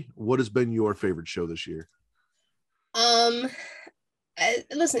 Katie, what has been your favorite show this year?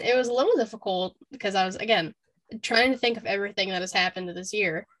 Listen, it was a little difficult because I was, again, trying to think of everything that has happened this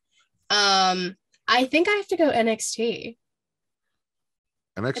year. I think I have to go NXT.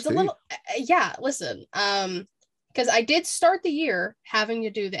 NXT? It's a little, yeah, listen, because I did start the year having to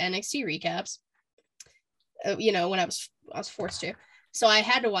do the NXT recaps, when I was forced to. So I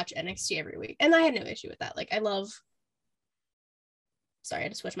had to watch NXT every week, and I had no issue with that. Like, sorry, I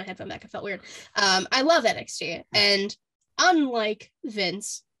just switched my headphone back. It felt weird. I love NXT, and unlike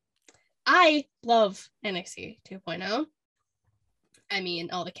Vince, I love NXT 2.0. I mean,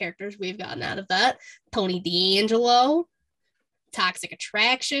 all the characters we've gotten out of that. Tony D'Angelo, Toxic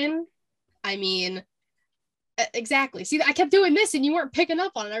Attraction. I mean, exactly. See, I kept doing this, and you weren't picking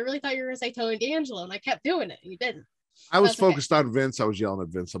up on it. I really thought you were going to say Tony D'Angelo, and I kept doing it, and you didn't. I was focused on Vince. I was yelling at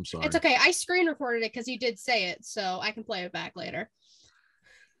Vince. I'm sorry. It's okay. I screen recorded it because you did say it, so I can play it back later.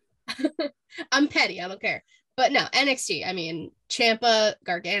 I'm petty. I don't care. But no, NXT. I mean, Ciampa,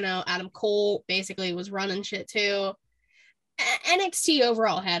 Gargano, Adam Cole basically was running shit too. NXT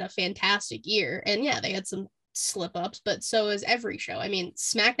overall had a fantastic year. And yeah, they had some slip-ups, but so is every show. I mean,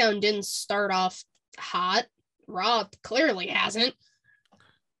 SmackDown didn't start off hot. Raw clearly hasn't.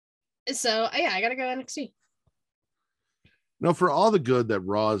 So yeah, I gotta go NXT. No, for all the good that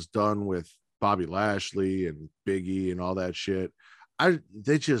Raw has done with Bobby Lashley and Big E and all that shit,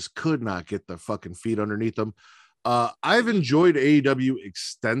 they just could not get their fucking feet underneath them. I've enjoyed AEW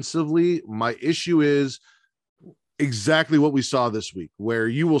extensively. My issue is exactly what we saw this week, where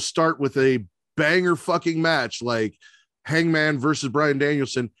you will start with a banger fucking match like Hangman versus Bryan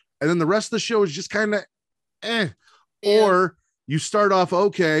Danielson, and then the rest of the show is just kind of or you start off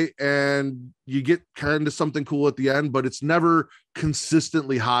okay and you get kind of something cool at the end, but it's never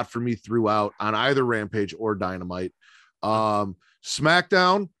consistently hot for me throughout on either Rampage or Dynamite.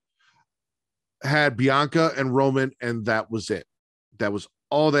 SmackDown had Bianca and Roman, and that was it. That was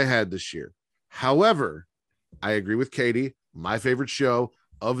all they had this year. However, I agree with Katie. My favorite show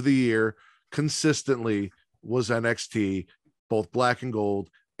of the year consistently was NXT, both Black and Gold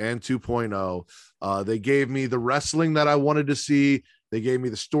and 2.0. They gave me the wrestling that I wanted to see. They gave me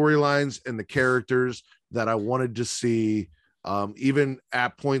the storylines and the characters that I wanted to see. Even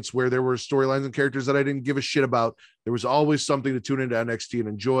at points where there were storylines and characters that I didn't give a shit about, there was always something to tune into NXT and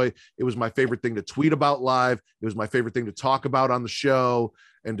enjoy. It was my favorite thing to tweet about live. It was my favorite thing to talk about on the show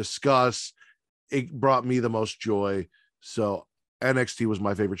and discuss. It brought me the most joy. So NXT was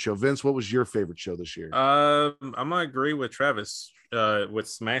my favorite show. Vince, what was your favorite show this year? I'm gonna agree with Travis with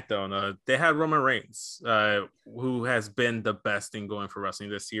SmackDown. They had Roman Reigns, who has been the best thing going for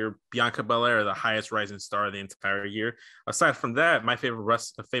wrestling this year. Bianca Belair, the highest rising star of the entire year. Aside from that, my second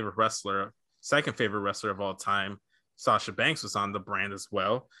favorite wrestler of all time, Sasha Banks, was on the brand as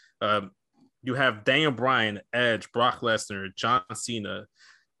well. You have Daniel Bryan, Edge, Brock Lesnar, John Cena.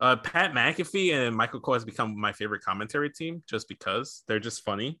 Pat McAfee and Michael Cole has become my favorite commentary team just because they're just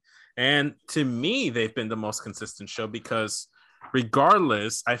funny. And to me, they've been the most consistent show because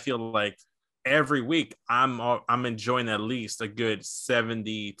regardless, I feel like every week I'm enjoying at least a good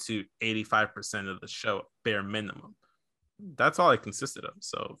 70 to 85% of the show, bare minimum. That's all it consisted of.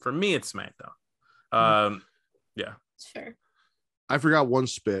 So for me, it's SmackDown. Yeah. It's fair. I forgot one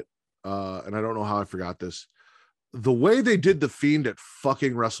spit, and I don't know how I forgot this. The way they did The Fiend at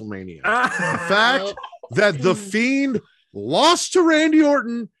fucking WrestleMania. The fact that The Fiend lost to Randy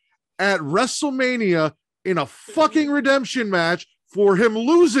Orton at WrestleMania in a fucking redemption match for him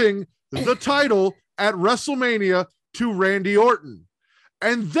losing the title at WrestleMania to Randy Orton.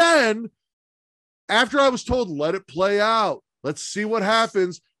 And then after I was told, let it play out, let's see what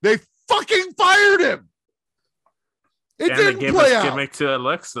happens, they fucking fired him. It didn't play out. Gimmick to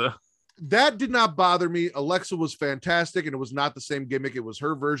Alexa. That did not bother me. Alexa was fantastic, and it was not the same gimmick. It was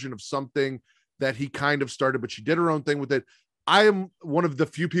her version of something that he kind of started, but she did her own thing with it. I am one of the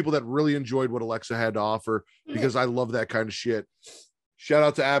few people that really enjoyed what Alexa had to offer because I love that kind of shit. Shout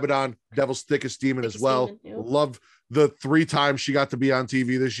out to Abaddon, Devil's Thickest Demon as well. Love the 3 times she got to be on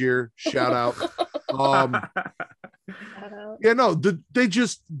TV this year. Shout out. Yeah, no,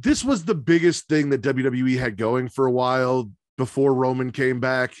 this was the biggest thing that WWE had going for a while before Roman came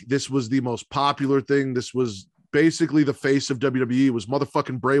back. This was the most popular thing. This was basically the face of WWE. It was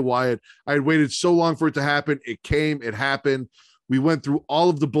motherfucking Bray Wyatt. I had waited so long for it to happen. It came, it happened. We went through all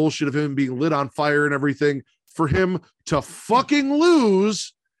of the bullshit of him being lit on fire and everything for him to fucking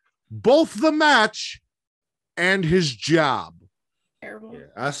lose both the match and his job. Terrible. Yeah,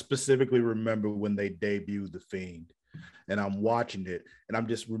 I specifically remember when they debuted The Fiend, and I'm watching it, and I'm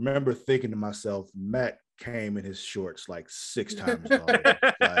just remember thinking to myself, Matt came in his shorts like 6 times already.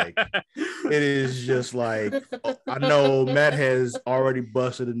 Like, it is just like, I know Matt has already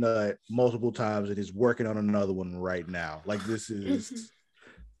busted a nut multiple times and is working on another one right now. Like, this is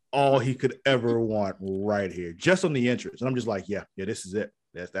all he could ever want right here, just on the entrance. And I'm just like, yeah, this is it.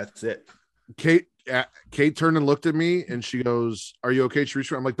 That's it. Kate turned and looked at me and she goes, "Are you okay,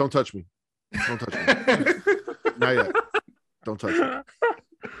 Teresa?" I'm like, "Don't touch me. Don't touch me." Not yet. Don't touch me.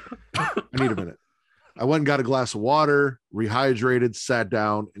 I need a minute. I went and got a glass of water, rehydrated, sat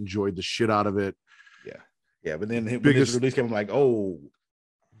down, enjoyed the shit out of it. Yeah. But then when his release came, I'm like, oh.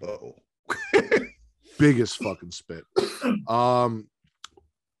 Biggest fucking spit.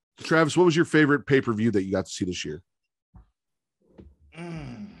 Travis, what was your favorite pay-per-view that you got to see this year?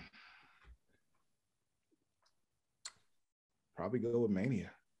 Probably go with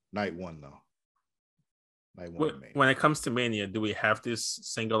Mania. Night 1, though. When it comes to Mania, do we have to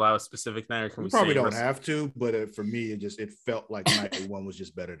single out a specific night, or can we probably don't have to? But for me, it felt like Night 1 was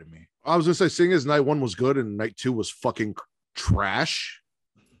just better to me. I was gonna say, seeing as Night 1 was good and Night 2 was fucking trash,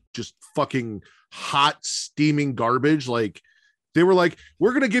 just fucking hot, steaming garbage. Like, they were like,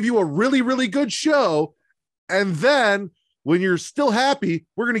 "We're gonna give you a really, really good show, and then when you're still happy,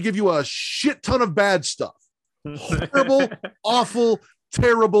 we're gonna give you a shit ton of bad stuff." Horrible, awful,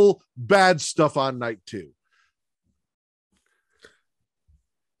 terrible, bad stuff on Night 2.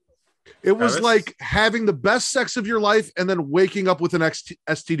 It was like having the best sex of your life and then waking up with an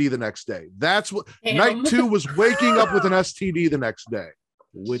STD the next day. That's what Night 2 was, waking up with an STD the next day.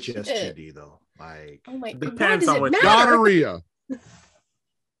 Which STD though? Like, oh my, depends on what. Gonorrhea.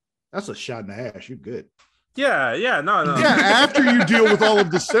 That's a shot in the ass. You're good. Yeah, no. Yeah, after you deal with all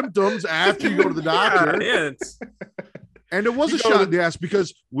of the symptoms, after you go to the doctor. Yeah, and it was a shot in the ass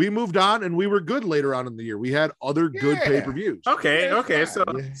because we moved on and we were good later on in the year. We had other good pay-per-views. Okay.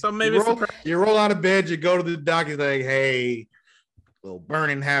 So maybe you roll out of bed, you go to the doctor, like, hey, little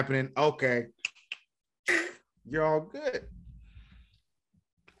burning happening. Okay. You're all good.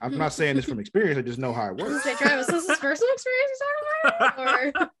 I'm not saying this from experience. I just know how it works. Say, Travis, this is personal experience you're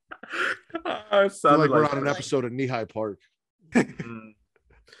talking about? I feel like we're on an episode of Knee-High Park.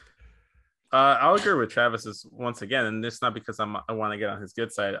 I'll agree with Travis once again, and it's not because I want to get on his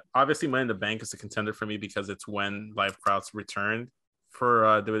good side. Obviously, Money in the Bank is a contender for me because it's when live crowds returned for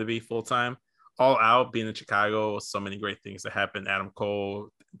WWE full time. All Out, being in Chicago, so many great things that happened. Adam Cole,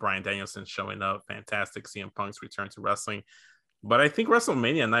 Bryan Danielson showing up, fantastic. CM Punk's return to wrestling. But I think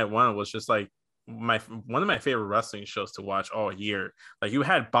WrestleMania Night 1 was just like one of my favorite wrestling shows to watch all year. Like, you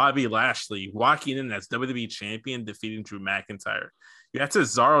had Bobby Lashley walking in as WWE champion, defeating Drew McIntyre. You had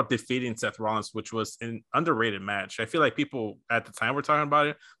Cesaro defeating Seth Rollins, which was an underrated match. I feel like people at the time were talking about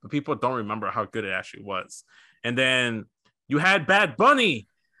it, but people don't remember how good it actually was. And then you had Bad Bunny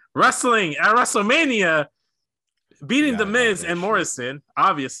wrestling at WrestleMania, beating The Miz and Morrison,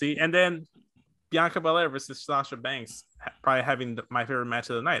 obviously. And then Bianca Belair versus Sasha Banks, probably having my favorite match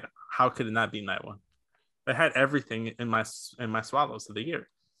of the night. How could it not be Night 1? I had everything in my swallows of the year.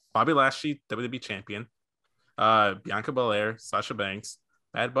 Bobby Lashley, WWE champion. Bianca Belair, Sasha Banks,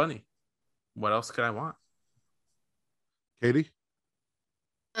 Bad Bunny. What else could I want? Katie?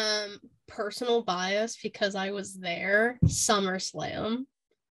 Personal bias because I was there. SummerSlam.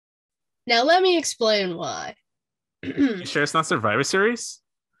 Now let me explain why. You sure it's not Survivor Series?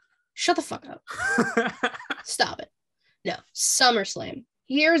 Shut the fuck up. Stop it. No, SummerSlam.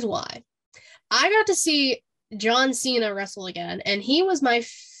 Here's why. I got to see John Cena wrestle again, and he was my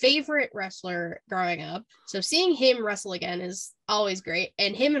favorite wrestler growing up. So seeing him wrestle again is always great.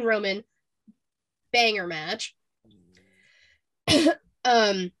 And him and Roman, banger match.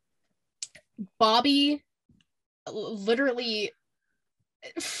 Bobby literally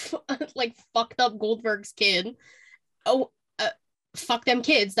like fucked up Goldberg's kid. Oh, fuck them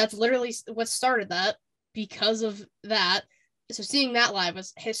kids. That's literally what started that because of that. So seeing that live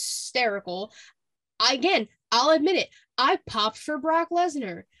was hysterical. I'll admit it. I popped for Brock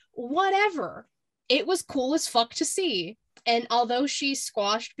Lesnar. Whatever. It was cool as fuck to see. And although she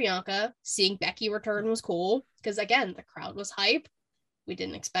squashed Bianca, seeing Becky return was cool. Because again, the crowd was hype. We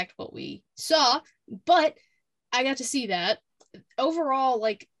didn't expect what we saw. But I got to see that. Overall,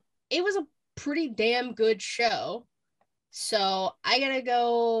 like, it was a pretty damn good show. So I gotta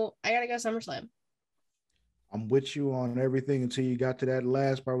go SummerSlam. I'm with you on everything until you got to that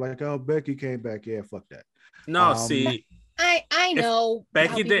last part. Like, oh, Becky came back. Yeah, fuck that. No, see, I know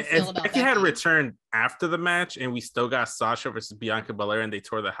Becky did. If Becky had returned after the match, and we still got Sasha versus Bianca Belair, and they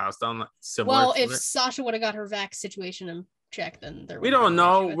tore the house down, well, if Sasha would have got her vax situation in check, then we don't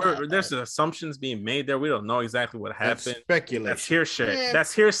know. There's assumptions being made there. We don't know exactly what happened. Speculation. That's hearsay.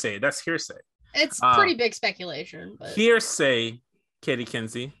 That's hearsay. That's hearsay. It's pretty big speculation. But hearsay, Katie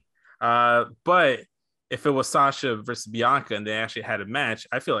Kinsey. But if it was Sasha versus Bianca and they actually had a match,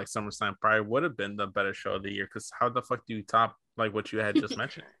 I feel like SummerSlam probably would have been the better show of the year. Because how the fuck do you top like what you had just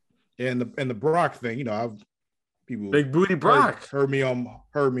mentioned? And the Brock thing, you know, people big booty Brock heard me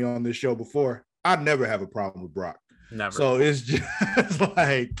on this show before. I'd never have a problem with Brock. Never. So it's just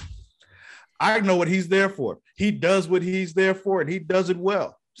like I know what he's there for. He does what he's there for, and he does it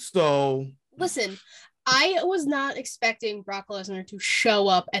well. So listen. I was not expecting Brock Lesnar to show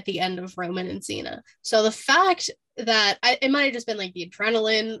up at the end of Roman and Cena. So the fact that it might have just been like the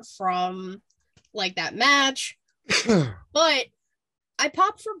adrenaline from like that match, but I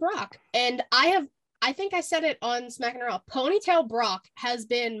popped for Brock, and I think I said it on SmackDown Raw. Ponytail Brock has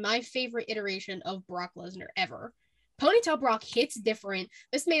been my favorite iteration of Brock Lesnar ever. Ponytail Brock hits different.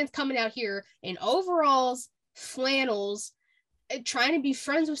 This man's coming out here in overalls, flannels, trying to be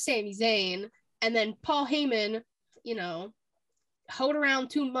friends with Sami Zayn. And then Paul Heyman, you know, hoed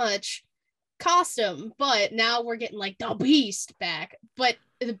around too much, cost him. But now we're getting like the Beast back, but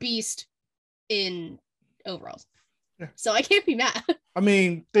the Beast in overalls. Yeah. So I can't be mad. I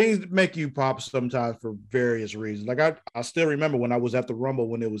mean, things make you pop sometimes for various reasons. Like I still remember when I was at the Rumble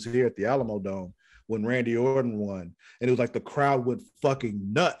when it was here at the Alamo Dome when Randy Orton won. And it was like the crowd went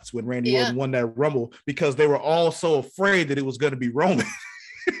fucking nuts when Randy Orton won that Rumble because they were all so afraid that it was going to be Roman.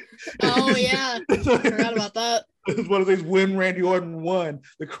 Oh yeah, I forgot about that. It was one of these when Randy Orton won,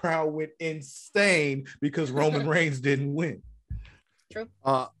 the crowd went insane because Roman Reigns didn't win. True.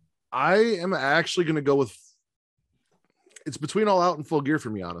 I am actually going to go with. It's between All Out and Full Gear for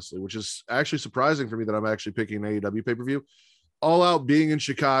me, honestly, which is actually surprising for me that I'm actually picking an AEW pay-per-view. All Out being in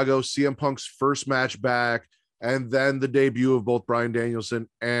Chicago, CM Punk's first match back, and then the debut of both Bryan Danielson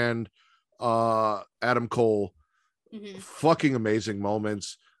and Adam Cole. Mm-hmm. Fucking amazing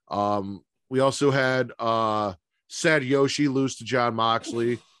moments. We also had Sad Yoshi lose to Jon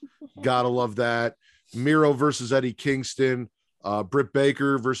Moxley. Gotta love that. Miro versus Eddie Kingston. Britt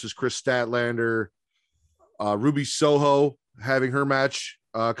Baker versus Chris Statlander. Ruby Soho having her match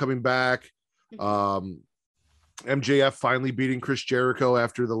coming back. MJF finally beating Chris Jericho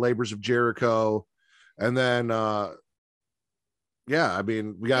after the labors of Jericho. And then, yeah, I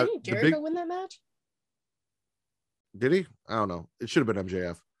mean, we got Didn't Jericho win that match? Did he? I don't know. It should have been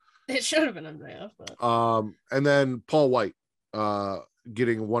MJF. It should have been MJF. But... and then Paul White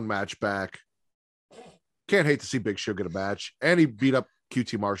getting one match back. Can't hate to see Big Show get a match. And he beat up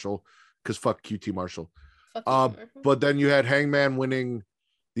QT Marshall because fuck QT Marshall. But then you had Hangman winning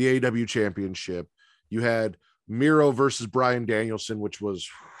the AEW championship. You had Miro versus Bryan Danielson, which was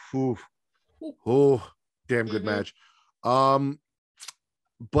damn good match.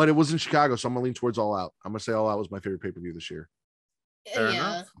 But it was in Chicago, so I'm gonna lean towards All Out. I'm gonna say All Out was my favorite pay-per-view this year.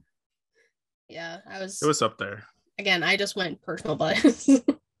 Yeah, It was up there. Again, I just went personal bias.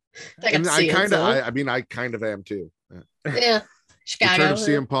 I kind of am too. Yeah, Chicago. Return of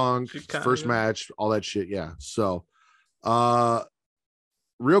CM Punk, first match, all that shit. Yeah. So,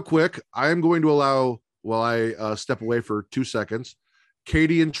 real quick, I am going to allow, while I step away for 2 seconds,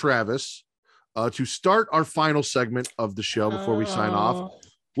 Katie and Travis to start our final segment of the show before we sign off,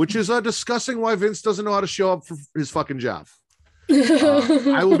 which is discussing why Vince doesn't know how to show up for his fucking job.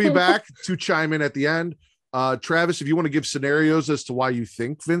 I will be back to chime in at the end. Travis, if you want to give scenarios as to why you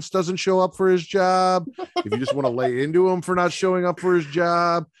think Vince doesn't show up for his job, if you just want to lay into him for not showing up for his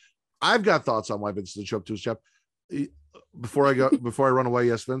job, I've got thoughts on why Vince didn't show up to his job. Before I run away,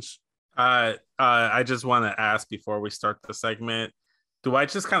 yes, Vince. I just want to ask before we start the segment. Do I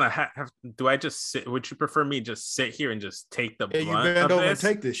just kind of do I just sit? Would you prefer me just sit here and just take the brunt you bend of over and this?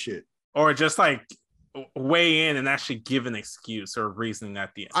 take this shit, or just like weigh in and actually give an excuse or reasoning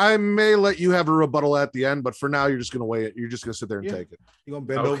at the end? I may let you have a rebuttal at the end, but for now, you're just gonna weigh it. You're just gonna sit there and take it. You're gonna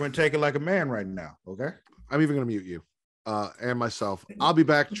bend over and take it like a man right now. Okay. I'm even gonna mute you, and myself. I'll be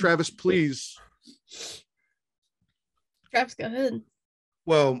back. Travis, please. Travis, go ahead.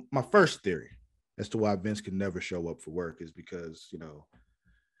 Well, my first theory as to why Vince can never show up for work is because, you know,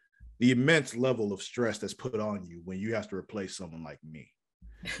 the immense level of stress that's put on you when you have to replace someone like me.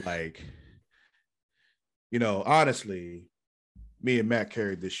 Like, you know, honestly, me and Matt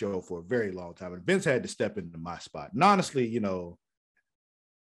carried this show for a very long time, and Vince had to step into my spot. And honestly, you know,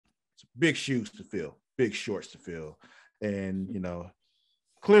 it's big shoes to fill, big shorts to fill. And, you know,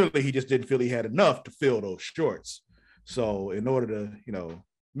 clearly he just didn't feel he had enough to fill those shorts. So in order to, you know,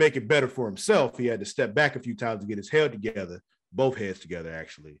 make it better for himself, he had to step back a few times to get his head together, both heads together,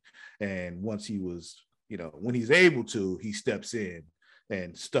 actually. And once he was, you know, when he's able to, he steps in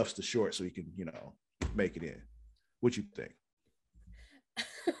and stuffs the short so he can, you know, make it in. What you think?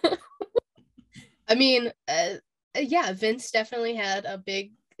 I mean, yeah, Vince definitely had a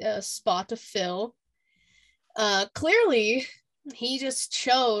big spot to fill. Clearly, he just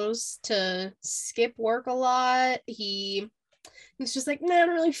chose to skip work a lot. He was just like, man, I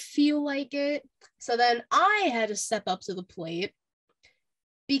don't really feel like it. So then I had to step up to the plate,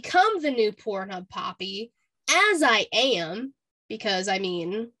 become the new Pornhub Poppy, as I am, because I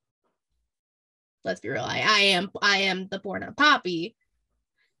mean, let's be real, I am the Pornhub Poppy.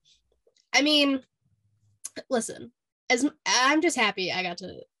 I mean, listen, as I'm just happy I got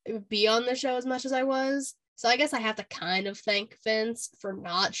to be on the show as much as I was. So I guess I have to kind of thank Vince for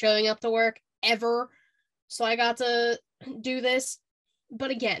not showing up to work ever. So I got to do this.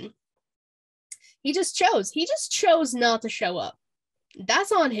 But again, he just chose not to show up.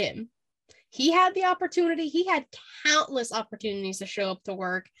 That's on him. He had the opportunity. He had countless opportunities to show up to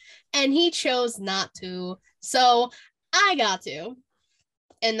work, and he chose not to. So I got to.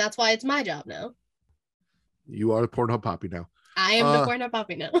 And that's why it's my job now. You are the Pornhub Poppy now. I am the Pornhub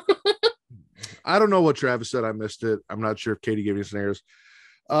Poppy now. I don't know what Travis said. I missed it. I'm not sure if Katie gave me scenarios.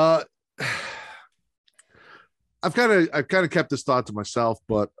 I've kind of kept this thought to myself,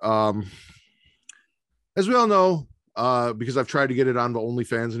 but as we all know, because I've tried to get it on the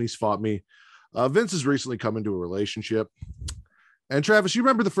OnlyFans and he's fought me, Vince has recently come into a relationship. And Travis, you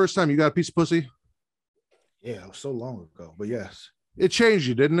remember the first time you got a piece of pussy? Yeah, it was so long ago, but yes. It changed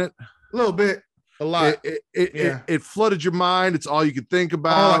you, didn't it? A little bit. A lot. It flooded your mind. It's all you could think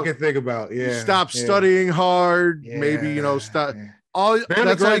about. All I can think about. Yeah. Stop studying hard. Yeah. Maybe, you know, stop. Yeah.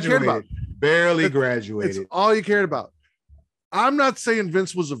 That's all you cared about. Barely graduated. It's all you cared about. I'm not saying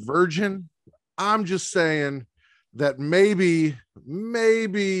Vince was a virgin. I'm just saying that maybe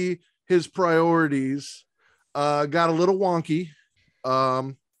his priorities got a little wonky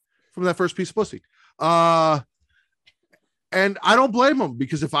from that first piece of pussy. And I don't blame him,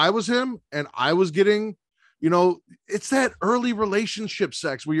 because if I was him and I was getting, you know, it's that early relationship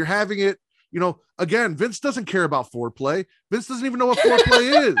sex where you're having it, you know, again, Vince doesn't care about foreplay. Vince doesn't even know what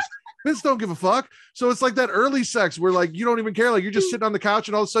foreplay is. Vince don't give a fuck. So it's like that early sex where like, you don't even care. Like you're just sitting on the couch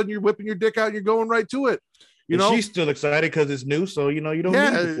and all of a sudden you're whipping your dick out and you're going right to it. You know, she's still excited because it's new. So, you know, you don't need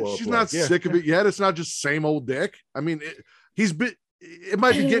the foreplay. She's not sick of it yet. It's not just same old dick. I mean, it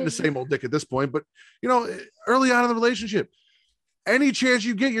might be getting the same old dick at this point, but you know, early on in the relationship, any chance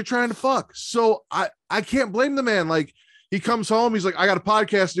you get, you're trying to fuck. So I can't blame the man. Like he comes home, he's like, I got a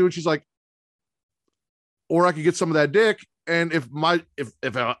podcast to do, and she's like, or I could get some of that dick. And if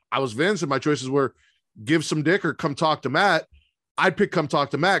I was Vince and my choices were give some dick or come talk to Matt, I'd pick come talk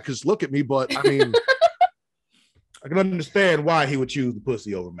to Matt, because look at me. But I mean, I can understand why he would choose the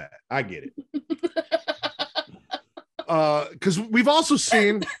pussy over Matt. I get it. Because we've also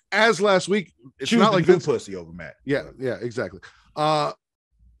seen, as last week, it's choose not like Vince Vince pussy over Matt. Yeah, exactly.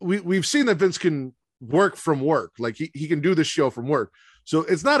 We've seen that Vince can work from work. Like he can do this show from work. So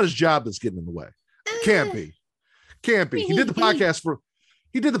it's not his job that's getting in the way. Can't be. He did the podcast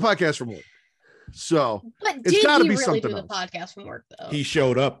from work. So but it's got to be really something do else. the podcast from work though? He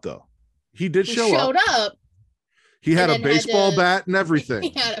showed up though. He did He show showed up. up. He had a baseball bat and everything.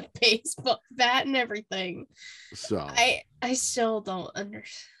 He had a baseball bat and everything. So I still don't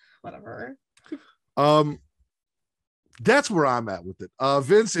understand. Whatever. That's where I'm at with it.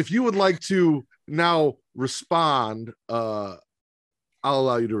 Vince, if you would like to now respond, I'll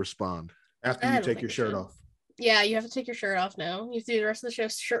allow you to respond. After you take your shirt off. Yeah, you have to take your shirt off now. You have to do the rest of the show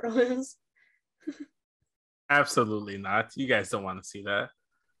shirtless. Absolutely not. You guys don't want to see that.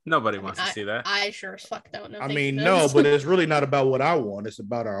 Nobody wants to see that. I sure as fuck don't know. I mean, no, but it's really not about what I want. It's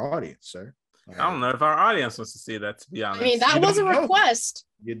about our audience, sir. I don't know if our audience wants to see that, to be honest. I mean, that was a request.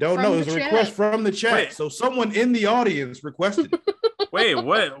 You don't know. It was a request from the chat. Wait. So someone in the audience requested it. Wait,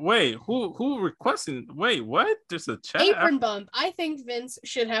 what? Wait, who requested? Wait, what? There's a chat. Apron bump. I think Vince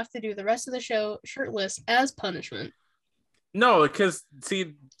should have to do the rest of the show shirtless as punishment. No, because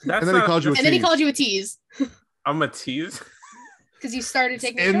see, that's and then he called you a tease. And then he called you a tease. I'm a tease. Because you started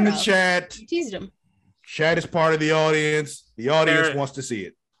taking in the chat. You teased him. Chat is part of the audience. The audience wants to see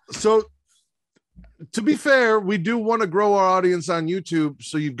it. So, to be fair, we do want to grow our audience on YouTube,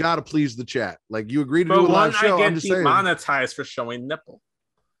 so you've got to please the chat. Like you agreed to do a live show. I get demonetized for showing nipple.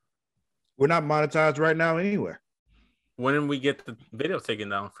 We're not monetized right now anywhere. When did we get the video taken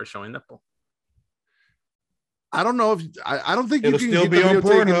down for showing nipple? I don't know if I don't think you can get the video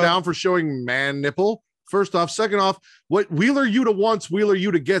taken down for showing man nipple. First off, second off, what Wheeler Yuta wants, Wheeler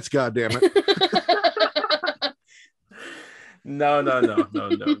Yuta gets. Goddamn it! No.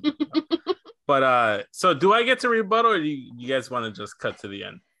 But so do I get to rebuttal, or do you guys want to just cut to the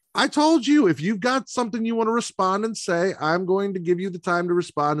end? I told you if you've got something you want to respond and say, I'm going to give you the time to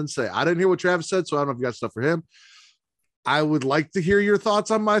respond and say. I didn't hear what Travis said, so I don't know if you got stuff for him. I would like to hear your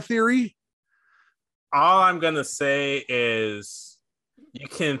thoughts on my theory. All I'm gonna say is you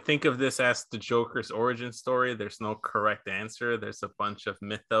can think of this as the Joker's origin story. There's no correct answer. There's a bunch of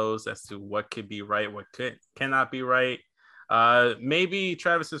mythos as to what could be right, what cannot be right. Maybe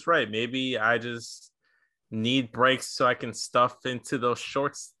Travis is right. Maybe I just need breaks so I can stuff into those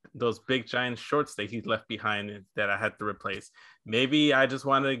shorts, those big giant shorts that he left behind that I had to replace. Maybe I just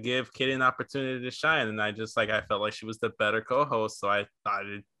wanted to give Katie an opportunity to shine, and I felt like she was the better co-host, so I thought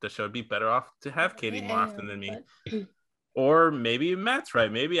the show would be better off to have Katie more often than me. Or maybe Matt's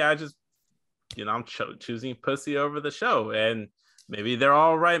right. Maybe I just, I'm choosing pussy over the show, and maybe they're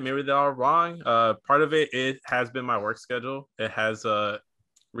all right. Maybe they're all wrong. Part of it has been my work schedule. It has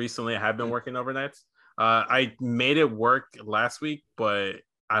recently I have been working overnights. I made it work last week, but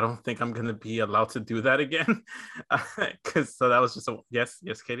I don't think I'm going to be allowed to do that again. So that was just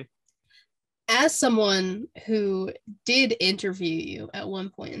yes, Katie. As someone who did interview you at one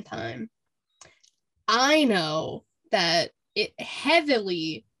point in time, I know that it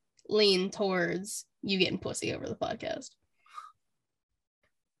heavily leaned towards you getting pussy over the podcast.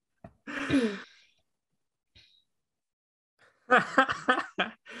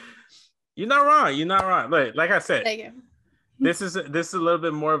 You're not wrong. Like I said, thank you. This is a little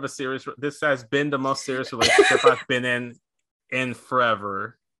bit more of a serious. This has been the most serious relationship I've been in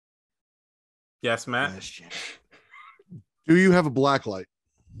forever. Yes, Matt. Do you have a black light?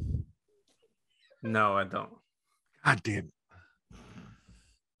 No, I don't. God damn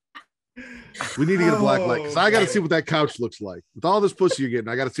it. We need to get a black light because I got to see what that couch looks like. With all this pussy you're getting,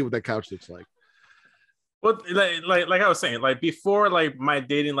 I got to see what that couch looks like. Well, like I was saying, like before, like my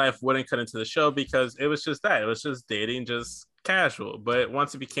dating life wouldn't cut into the show because it was just that. It was just dating, just casual. But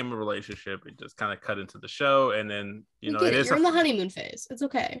once it became a relationship, it just kind of cut into the show. And then, you're in the honeymoon phase. It's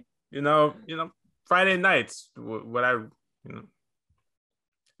okay. Friday nights,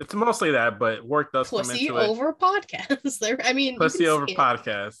 it's mostly that, but work does pussy come into it. Over podcasts. Pussy over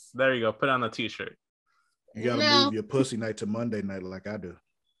podcasts. There you go. Put on a t-shirt. You gotta move your pussy night to Monday night like I do.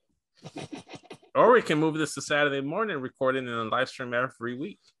 Or we can move this to Saturday morning, recording in a live stream every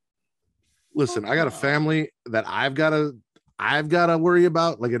week. Listen, I got a family that I've got to worry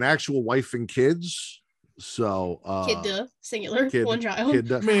about, like an actual wife and kids. So kid, singular, one child.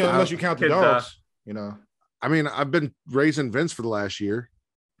 Kid, unless you count the dogs, I've been raising Vince for the last year.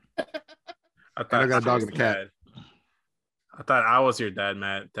 I got a dog and a cat. I thought I was your dad,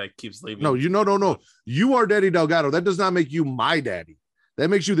 Matt, that keeps leaving. No, no. You are Daddy Delgado. That does not make you my daddy. That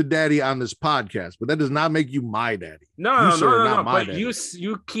makes you the daddy on this podcast, but that does not make you my daddy. No. But daddy.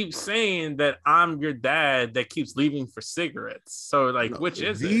 You keep saying that I'm your dad that keeps leaving for cigarettes. So, which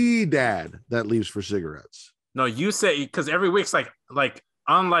is the dad that leaves for cigarettes? No, you say because every week's like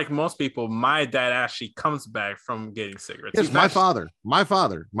unlike most people, my dad actually comes back from getting cigarettes. Yes, my father,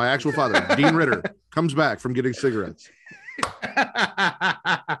 my actual father, Dean Ritter, comes back from getting cigarettes.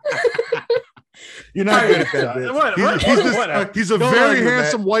 You're not good at that, Vince. He's a Don't very argue with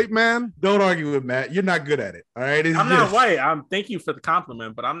handsome Matt. white man. Don't argue with Matt. You're not good at it. All right. I'm not white. Thank you for the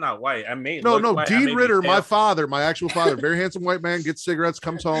compliment, but I'm not white. I made No, white. Dean Ritter, my father, my actual father, very handsome white man, gets cigarettes,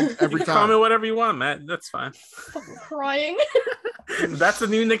 comes home every You can call time. me whatever you want, Matt. That's fine. Fucking crying. That's the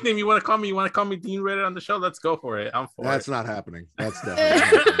new nickname you want to call me. You want to call me Dean Ritter on the show? Let's go for it. I'm for That's it. not happening. That's definitely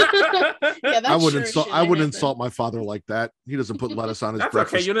not happening. Yeah, that's I would sure insult. shit I ain't wouldn't happening. insult my father like that. He doesn't put lettuce on his That's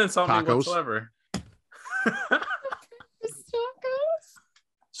breakfast. okay. You didn't insult me tacos. whatsoever.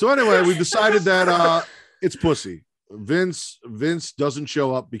 So anyway, we've decided that it's pussy. Vince doesn't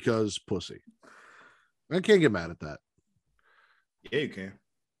show up because pussy. I can't get mad at that. Yeah, you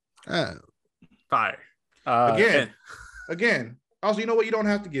can. Fire. Again. Also, you know what? You don't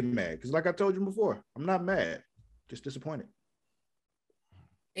have to get mad because, like I told you before, I'm not mad, just disappointed.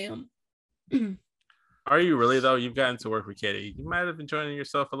 Damn. Are you really though? You've gotten to work with Katie. You might have been enjoying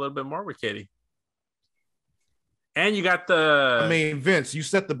yourself a little bit more with Katie. And you got the. I mean, Vince, you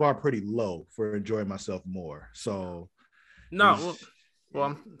set the bar pretty low for enjoying myself more. So No, well,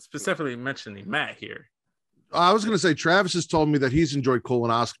 I'm specifically mentioning Matt here. I was going to say Travis has told me that he's enjoyed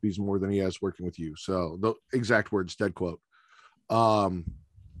colonoscopies more than he has working with you. So the exact words, dead quote. Oh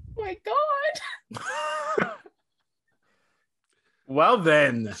my God. Well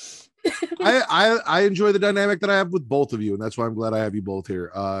then, I enjoy the dynamic that I have with both of you, and that's why I'm glad I have you both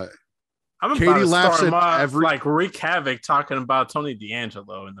here. I'm Katie about to laughs start at my, every- like wreak havoc talking about Tony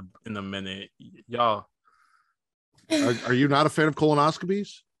D'Angelo in a minute, y'all. Are you not a fan of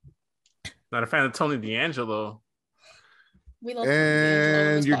colonoscopies? Not a fan of Tony D'Angelo. We love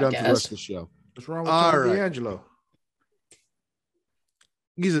And you're done for the rest of the show. what's wrong with All Tony right. D'Angelo?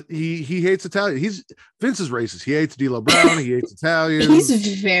 He hates Italian. Vince is racist. He hates D'Lo Brown. He hates Italians.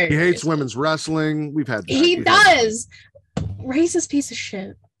 He's very. He hates racist. women's wrestling. We've had that. He We've had that. does. Racist piece of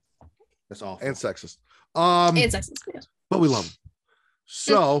shit. That's awful. And sexist. And sexist. Yes. But we love him.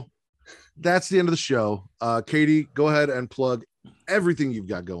 So that's the end of the show. Katie, go ahead and plug everything you've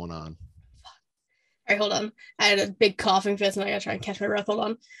got going on. All right, hold on. I had a big coughing fit, and I gotta try and catch my breath. Hold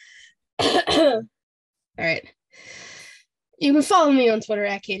on. All right. You can follow me on Twitter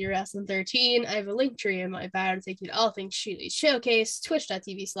at KatieWrestling13. I have a link tree in my bio to take you to all things She Leads Showcase,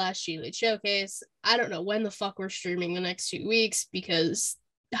 twitch.tv/She Leads Showcase. I don't know when the fuck we're streaming the next 2 weeks because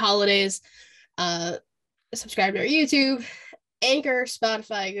holidays. Subscribe to our YouTube, Anchor,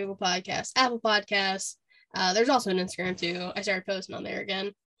 Spotify, Google Podcasts, Apple Podcasts. There's also an Instagram too. I started posting on there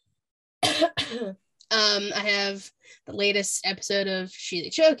again. I have the latest episode of She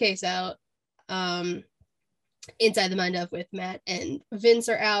Leads Showcase out. Inside the Mind of with Matt and Vince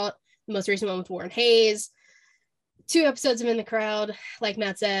are out. The most recent one with Warren Hayes. 2 episodes of In the Crowd. Like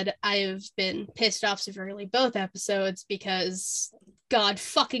Matt said, I have been pissed off severely both episodes because God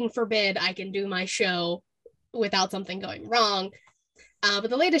fucking forbid I can do my show without something going wrong. But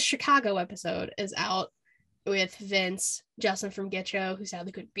the latest Chicago episode is out with Vince, Justin from Get Show, who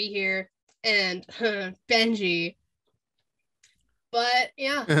sadly couldn't be here, and Benji. But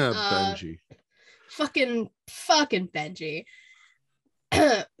yeah, Benji. fucking Benji.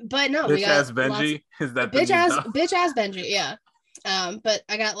 But no, we Bitch got ass Benji. Is that the bitch new ass stuff? bitch ass Benji, yeah. But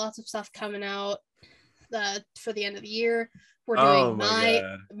I got lots of stuff coming out for the end of the year. We're doing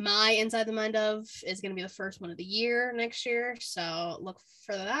my Inside the Mind of is going to be the first one of the year next year, so look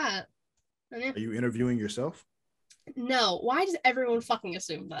for that. And yeah. Are you interviewing yourself? No, why does everyone fucking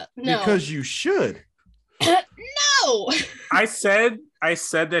assume that? No, Because you should. no. I said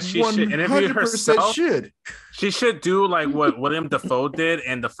that she should interview 100% herself. should. She should do like what William Dafoe did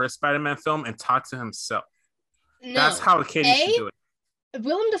in the first Spider-Man film and talk to himself. No. That's how Katie should do it.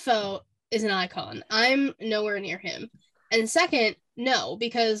 Willem Dafoe is an icon. I'm nowhere near him. And second, no,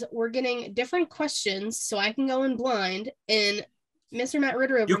 because we're getting different questions, so I can go in blind. And Mr. Matt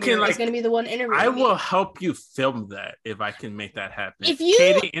Ritter over here is going to be the one interviewing I me. will help you film that if I can make that happen. If you-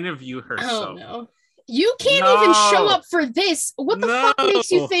 Katie interview herself. Oh no. You can't even show up for this. What the fuck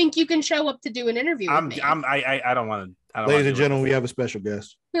makes you think you can show up to do an interview with me? I don't want to. Ladies and gentlemen, we have a special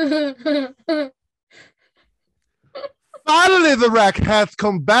guest. Finally, The Rack has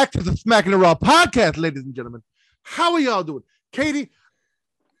come back to the Smacking the Raw podcast, ladies and gentlemen. How are y'all doing? Katie,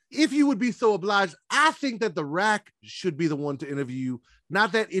 if you would be so obliged, I think that The Rack should be the one to interview you,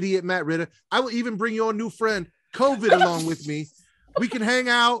 not that idiot Matt Ritter. I will even bring your new friend, COVID, along with me. We can hang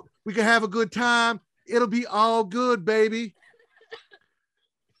out. We can have a good time. It'll be all good, baby.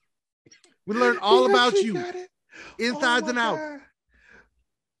 We learn all about you, insides and out.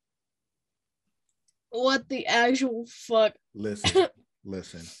 What the actual fuck? Listen.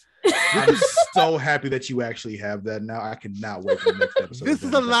 I'm so happy that you actually have that now. I cannot wait for the next episode. This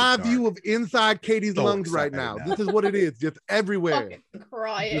is a live view of inside Katie's lungs right now. This is what it is, just everywhere. Fucking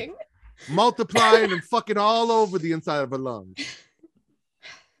crying. Multiplying and fucking all over the inside of her lungs.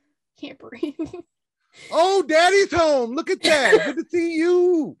 Can't breathe. Oh, Daddy's home. Look at that. Good to see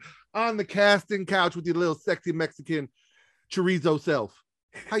you on the casting couch with your little sexy Mexican chorizo self.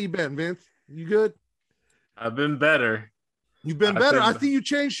 How you been, Vince? You good? I've been better. You've been better. I see you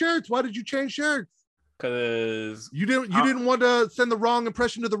change shirts. Why did you change shirts? Because you didn't want to send the wrong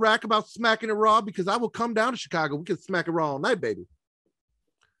impression to the rack about smacking it raw, because I will come down to Chicago. We can smack it raw all night, baby.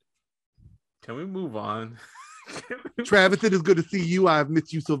 Can we move on? Travis, it is good to see you. I've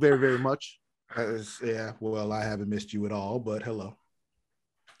missed you so very, very much. Yeah, well, I haven't missed you at all, but hello.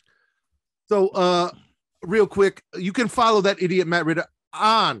 So, real quick, you can follow that idiot Matt Ritter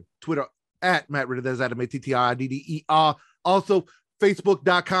on Twitter at Matt Ritter. That's at MATTRIDDER. Also,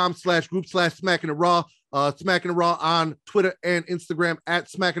 Facebook.com/group/Smacking It Raw. Smacking It Raw on Twitter and Instagram at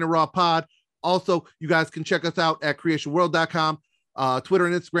Smacking It Raw Pod. Also, you guys can check us out at creationworld.com. Twitter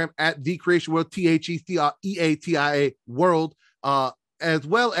and Instagram at The Creation World, THECREATIA World. As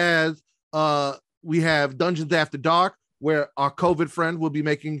well as we have Dungeons After Dark, where our COVID friend will be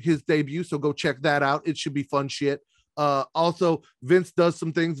making his debut. So go check that out. It should be fun shit. Also, Vince does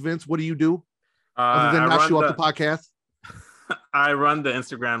some things. Vince, what do you do? Other than not show up the podcast? I run the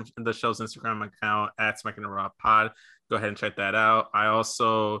show's Instagram account at Smacking It Raw Pod. Go ahead and check that out. I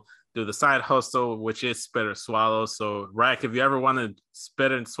also do the side hustle, which is Spit or Swallow. So, Rack, if you ever want to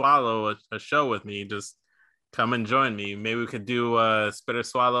spit and swallow a show with me, just come and join me. Maybe we could do Spit or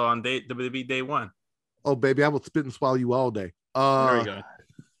Swallow on WWE Day 1. Oh, baby, I will spit and swallow you all day. There we go.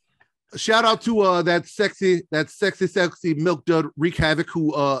 Shout out to that sexy milk dud Wreak Havoc,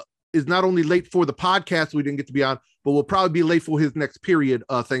 who is not only late for the podcast we didn't get to be on, but will probably be late for his next period,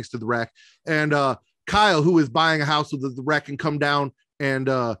 thanks to the Rack. And Kyle, who is buying a house so that the Rack can come down and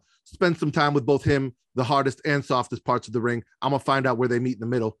spend some time with both him, the hardest and softest parts of the ring. I'm gonna find out where they meet in the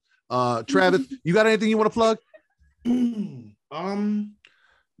middle. Travis, you got anything you want to plug?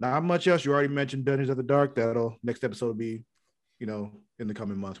 Not much else. You already mentioned Dungeons After Dark. That'll next episode will be, in the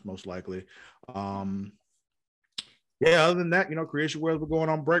coming months, most likely. Yeah, other than that, Creation World, we're going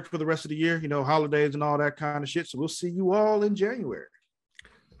on break for the rest of the year, holidays and all that kind of shit. So we'll see you all in January.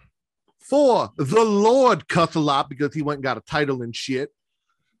 For the Lord cuss a lot because he went and got a title and shit.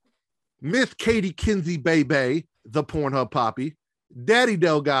 Miss Katie Kinsey Bebe, the Pornhub Poppy. Daddy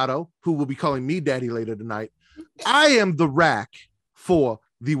Delgado, who will be calling me Daddy later tonight. I am the Rack for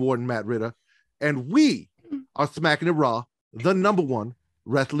the Warden Matt Ritter. And we are Smacking It Raw, the #1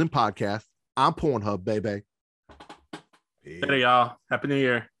 wrestling podcast on Pornhub, baby. Later, y'all. Happy New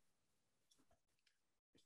Year.